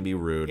 sometimes they can be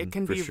rude. It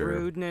can be sure.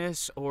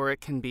 rudeness, or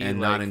it can be and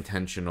like, not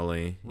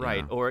intentionally,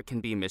 right? Or it can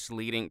be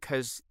misleading,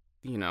 because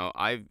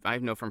I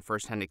know from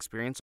firsthand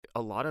experience,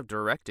 a lot of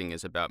directing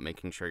is about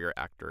making sure your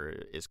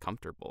actor is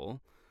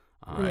comfortable.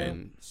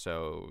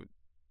 So,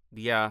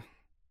 yeah,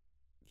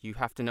 you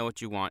have to know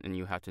what you want, and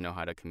you have to know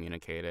how to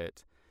communicate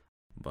it.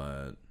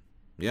 But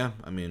yeah,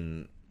 I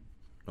mean,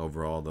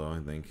 overall though, I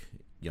think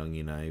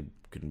Youngie and I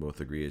can both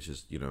agree it's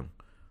just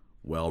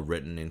well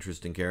written,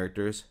 interesting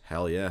characters.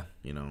 Hell yeah,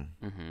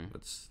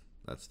 that's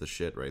the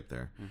shit right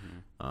there.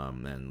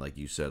 And like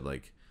you said,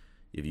 like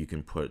if you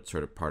can put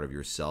sort of part of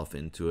yourself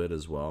into it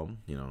as well,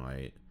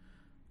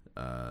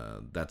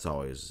 that's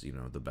always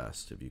the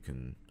best. If you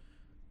can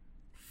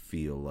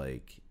feel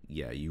like,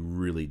 yeah, you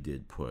really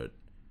did put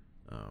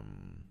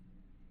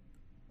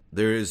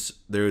there is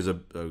a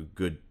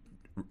good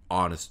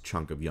honest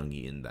chunk of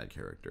Youngie in that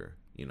character,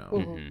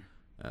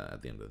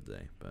 at the end of the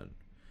day. But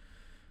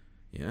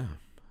yeah.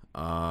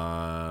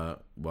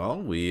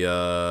 Well, we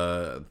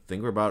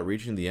think we're about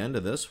reaching the end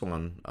of this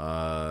one.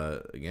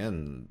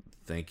 Again,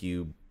 thank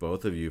you,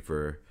 both of you,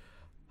 for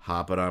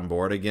hopping on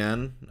board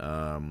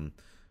again.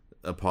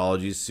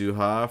 Apologies,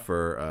 Suha,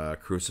 for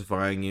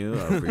crucifying you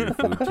for your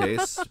food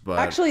tastes. But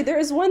actually, there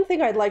is one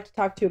thing I'd like to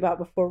talk to you about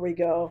before we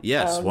go.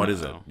 Yes, what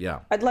is it? Yeah,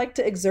 I'd like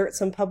to exert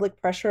some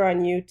public pressure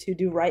on you to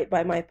do right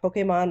by my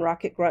Pokemon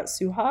Rocket Grunt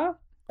Suha.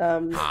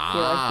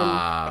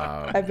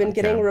 I've been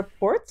getting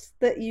reports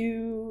that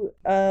you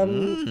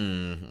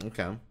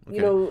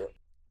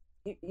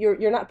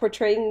you're not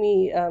portraying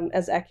me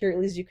as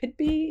accurately as you could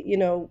be,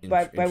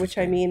 by which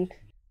I mean,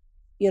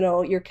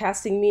 you're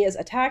casting me as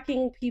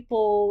attacking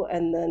people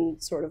and then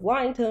sort of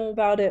lying to them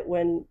about it,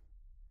 when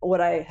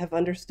what I have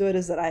understood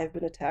is that I have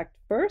been attacked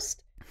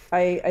first.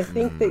 I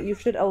think that you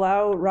should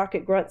allow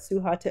Rocket Grunt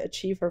Suha to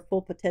achieve her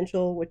full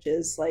potential, which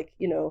is like,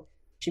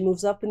 she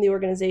moves up in the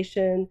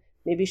organization.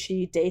 Maybe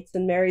she dates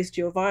and marries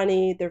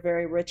Giovanni. They're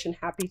very rich and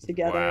happy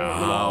together.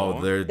 Wow,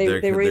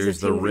 they raise a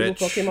team the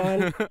rich of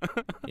Pokemon.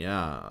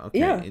 Yeah. Okay.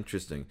 Yeah.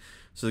 Interesting.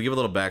 So to give a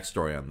little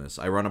backstory on this,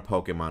 I run a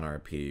Pokemon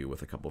RP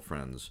with a couple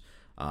friends,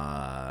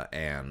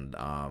 and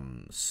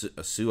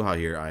Suha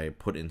here I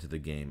put into the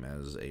game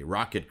as a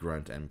Rocket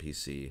Grunt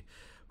NPC,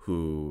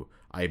 who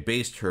I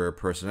based her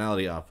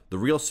personality off the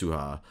real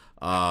Suha,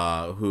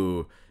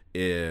 who.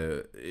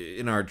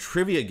 In our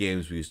trivia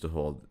games we used to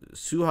hold,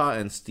 Suha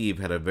and Steve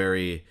had a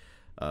very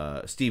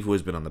Steve, who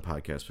has been on the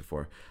podcast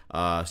before,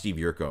 Steve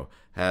Yurko,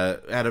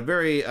 had a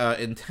very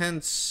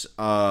intense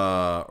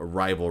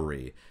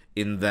rivalry,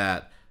 in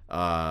that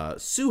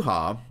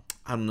Suha,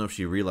 I don't know if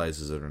she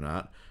realizes it or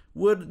not,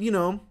 would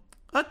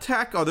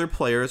attack other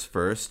players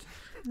first,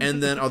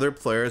 and then other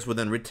players would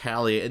then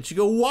retaliate, and she'd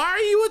go, "Why are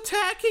you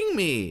attacking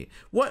me?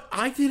 What?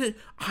 I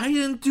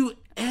didn't do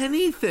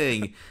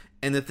anything."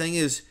 And the thing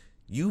is,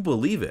 you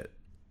believe it.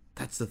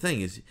 That's the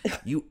thing, is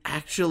you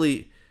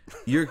actually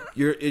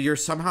you're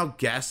somehow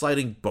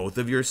gaslighting both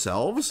of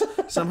yourselves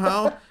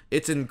somehow.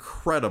 It's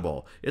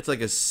incredible. It's like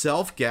a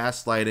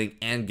self-gaslighting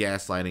and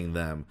gaslighting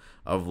them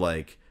of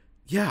like,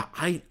 yeah,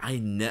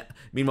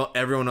 meanwhile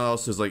everyone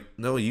else is like,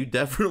 no, you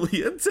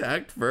definitely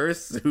attacked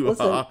first.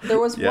 Listen, there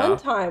was one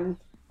time,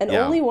 and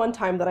only one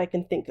time that I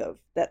can think of,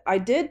 that I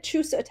did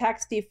choose to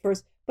attack Steve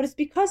first, but it's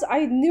because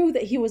I knew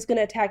that he was going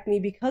to attack me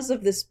because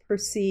of this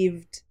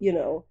perceived,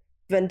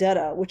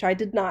 vendetta, which I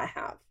did not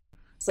have.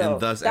 So,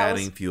 and thus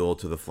adding fuel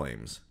to the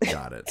flames.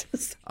 Got it.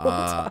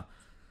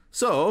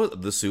 So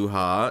the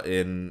Suha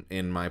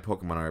in my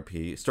Pokemon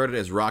RP started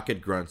as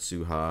Rocket Grunt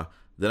Suha.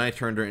 Then I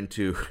turned her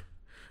into,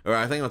 or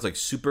I think it was like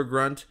Super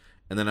Grunt.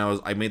 And then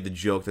I made the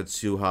joke that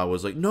Suha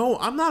was like, "No,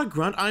 I'm not a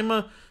grunt. I'm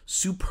a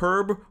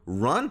superb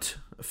runt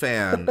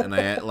fan." And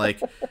I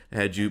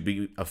had you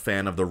be a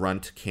fan of the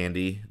runt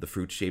candy, the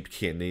fruit-shaped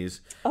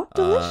candies. Oh,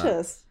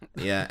 delicious.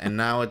 Yeah, and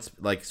now it's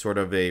like sort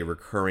of a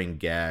recurring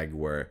gag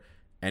where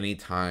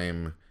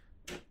anytime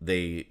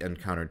they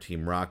encounter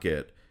Team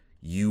Rocket,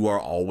 you are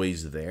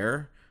always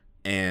there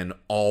and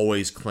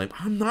always claim,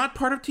 I'm not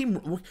part of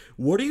team.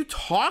 What are you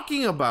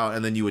talking about?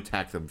 And then you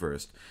attack them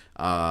first.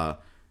 And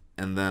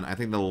then I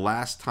think the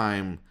last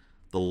time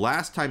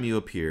you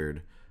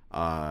appeared,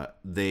 I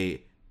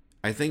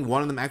think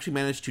one of them actually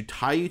managed to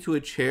tie you to a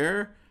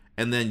chair,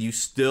 and then you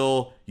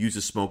still used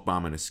a smoke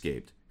bomb and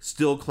escaped.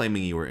 Still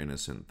claiming you were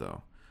innocent,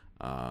 though.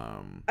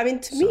 I mean,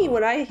 to me,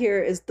 what I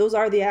hear is those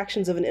are the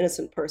actions of an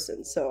innocent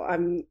person. So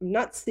I'm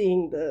not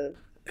seeing the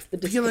I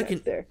feel like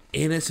an there.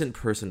 innocent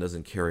person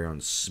doesn't carry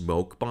on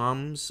smoke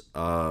bombs,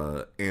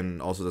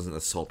 and also doesn't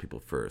assault people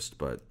first.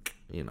 But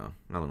I don't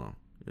know.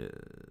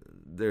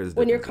 There's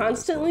when you're differences,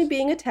 I constantly suppose.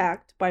 being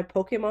attacked by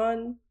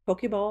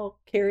Pokeball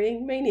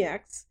carrying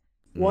maniacs,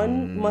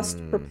 one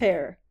must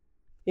prepare.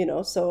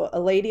 So a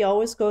lady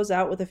always goes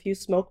out with a few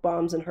smoke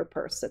bombs in her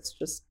purse. That's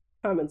just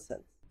common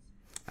sense.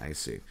 I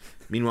see.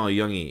 Meanwhile,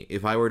 Youngie,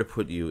 if I were to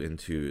put you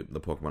into the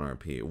Pokemon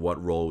RP,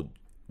 what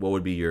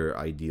would be your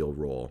ideal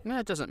role? Yeah,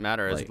 it doesn't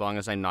matter as long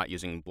as I'm not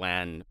using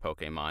bland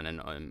Pokemon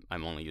and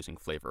I'm only using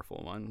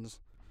flavorful ones.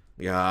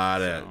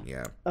 Got it. So.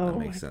 Yeah, Oh that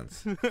makes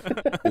sense.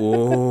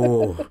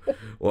 Oh,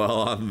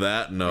 well, on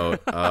that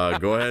note,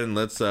 go ahead and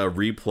let's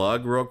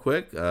replug real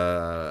quick.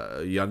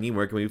 Youngie,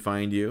 where can we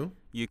find you?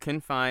 You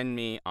can find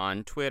me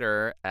on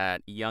Twitter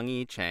at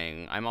Youngie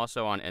Chang. I'm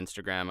also on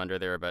Instagram under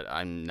there, but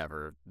I'm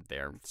never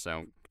there.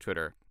 So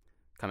Twitter,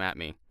 come at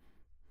me.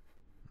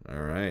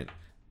 All right.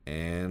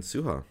 And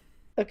Suha.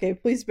 Okay,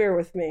 please bear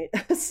with me.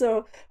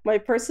 So my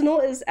personal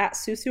is at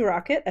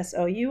SusuRocket,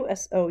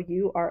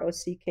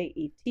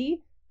 SOUSOUROCKET.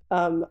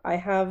 I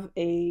have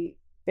a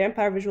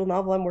vampire visual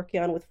novel I'm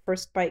working on with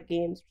First Bite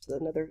Games, which is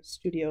another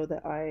studio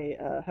that I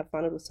have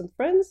founded with some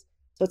friends.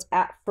 So it's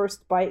at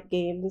First Bite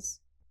Games.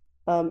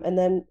 And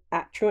then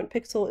at Truant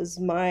Pixel is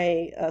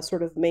my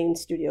sort of main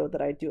studio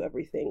that I do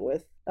everything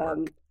with,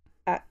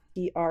 at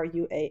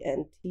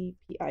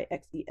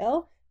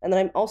TRUANTPIXEL. And then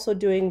I'm also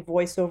doing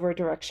voiceover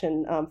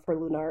direction for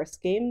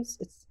Lunaris Games.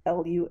 It's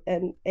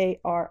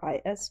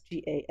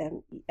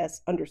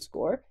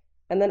LUNARISGAMES_.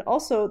 And then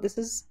also, this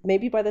is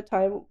maybe by the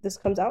time this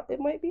comes out, it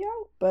might be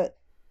out, but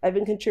I've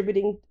been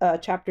contributing a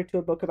chapter to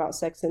a book about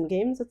sex in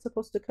games that's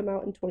supposed to come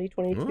out in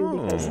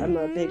 2022 because I'm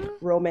a big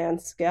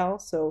romance gal.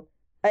 So,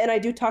 and I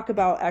do talk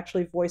about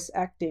actually voice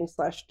acting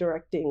 /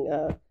 directing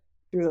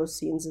through those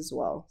scenes as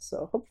well.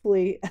 So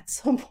hopefully at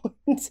some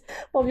point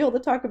I'll be able to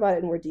talk about it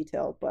in more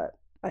detail, but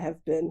I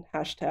have been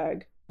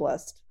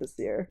 #blessed this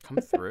year. Come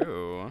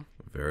through.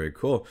 Very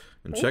cool.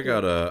 And check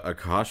out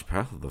Akash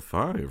Path of the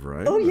Five,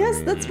 right? Oh,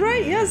 yes, that's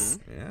right. Yes.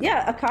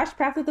 Yeah. Akash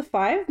Path of the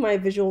Five, my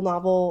visual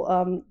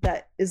novel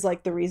that is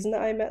like the reason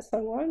that I met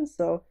Sungwon.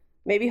 So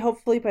maybe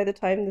hopefully by the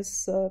time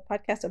this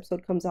podcast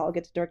episode comes out, I'll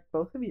get to direct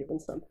both of you in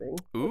something.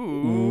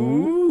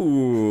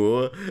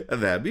 Ooh,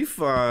 that'd be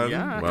fun.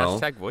 Yeah, well,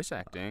 #voice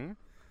acting.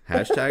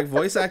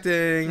 #voice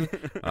acting.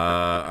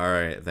 All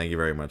right. Thank you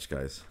very much,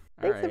 guys.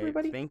 Thanks,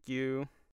 everybody. Thank you.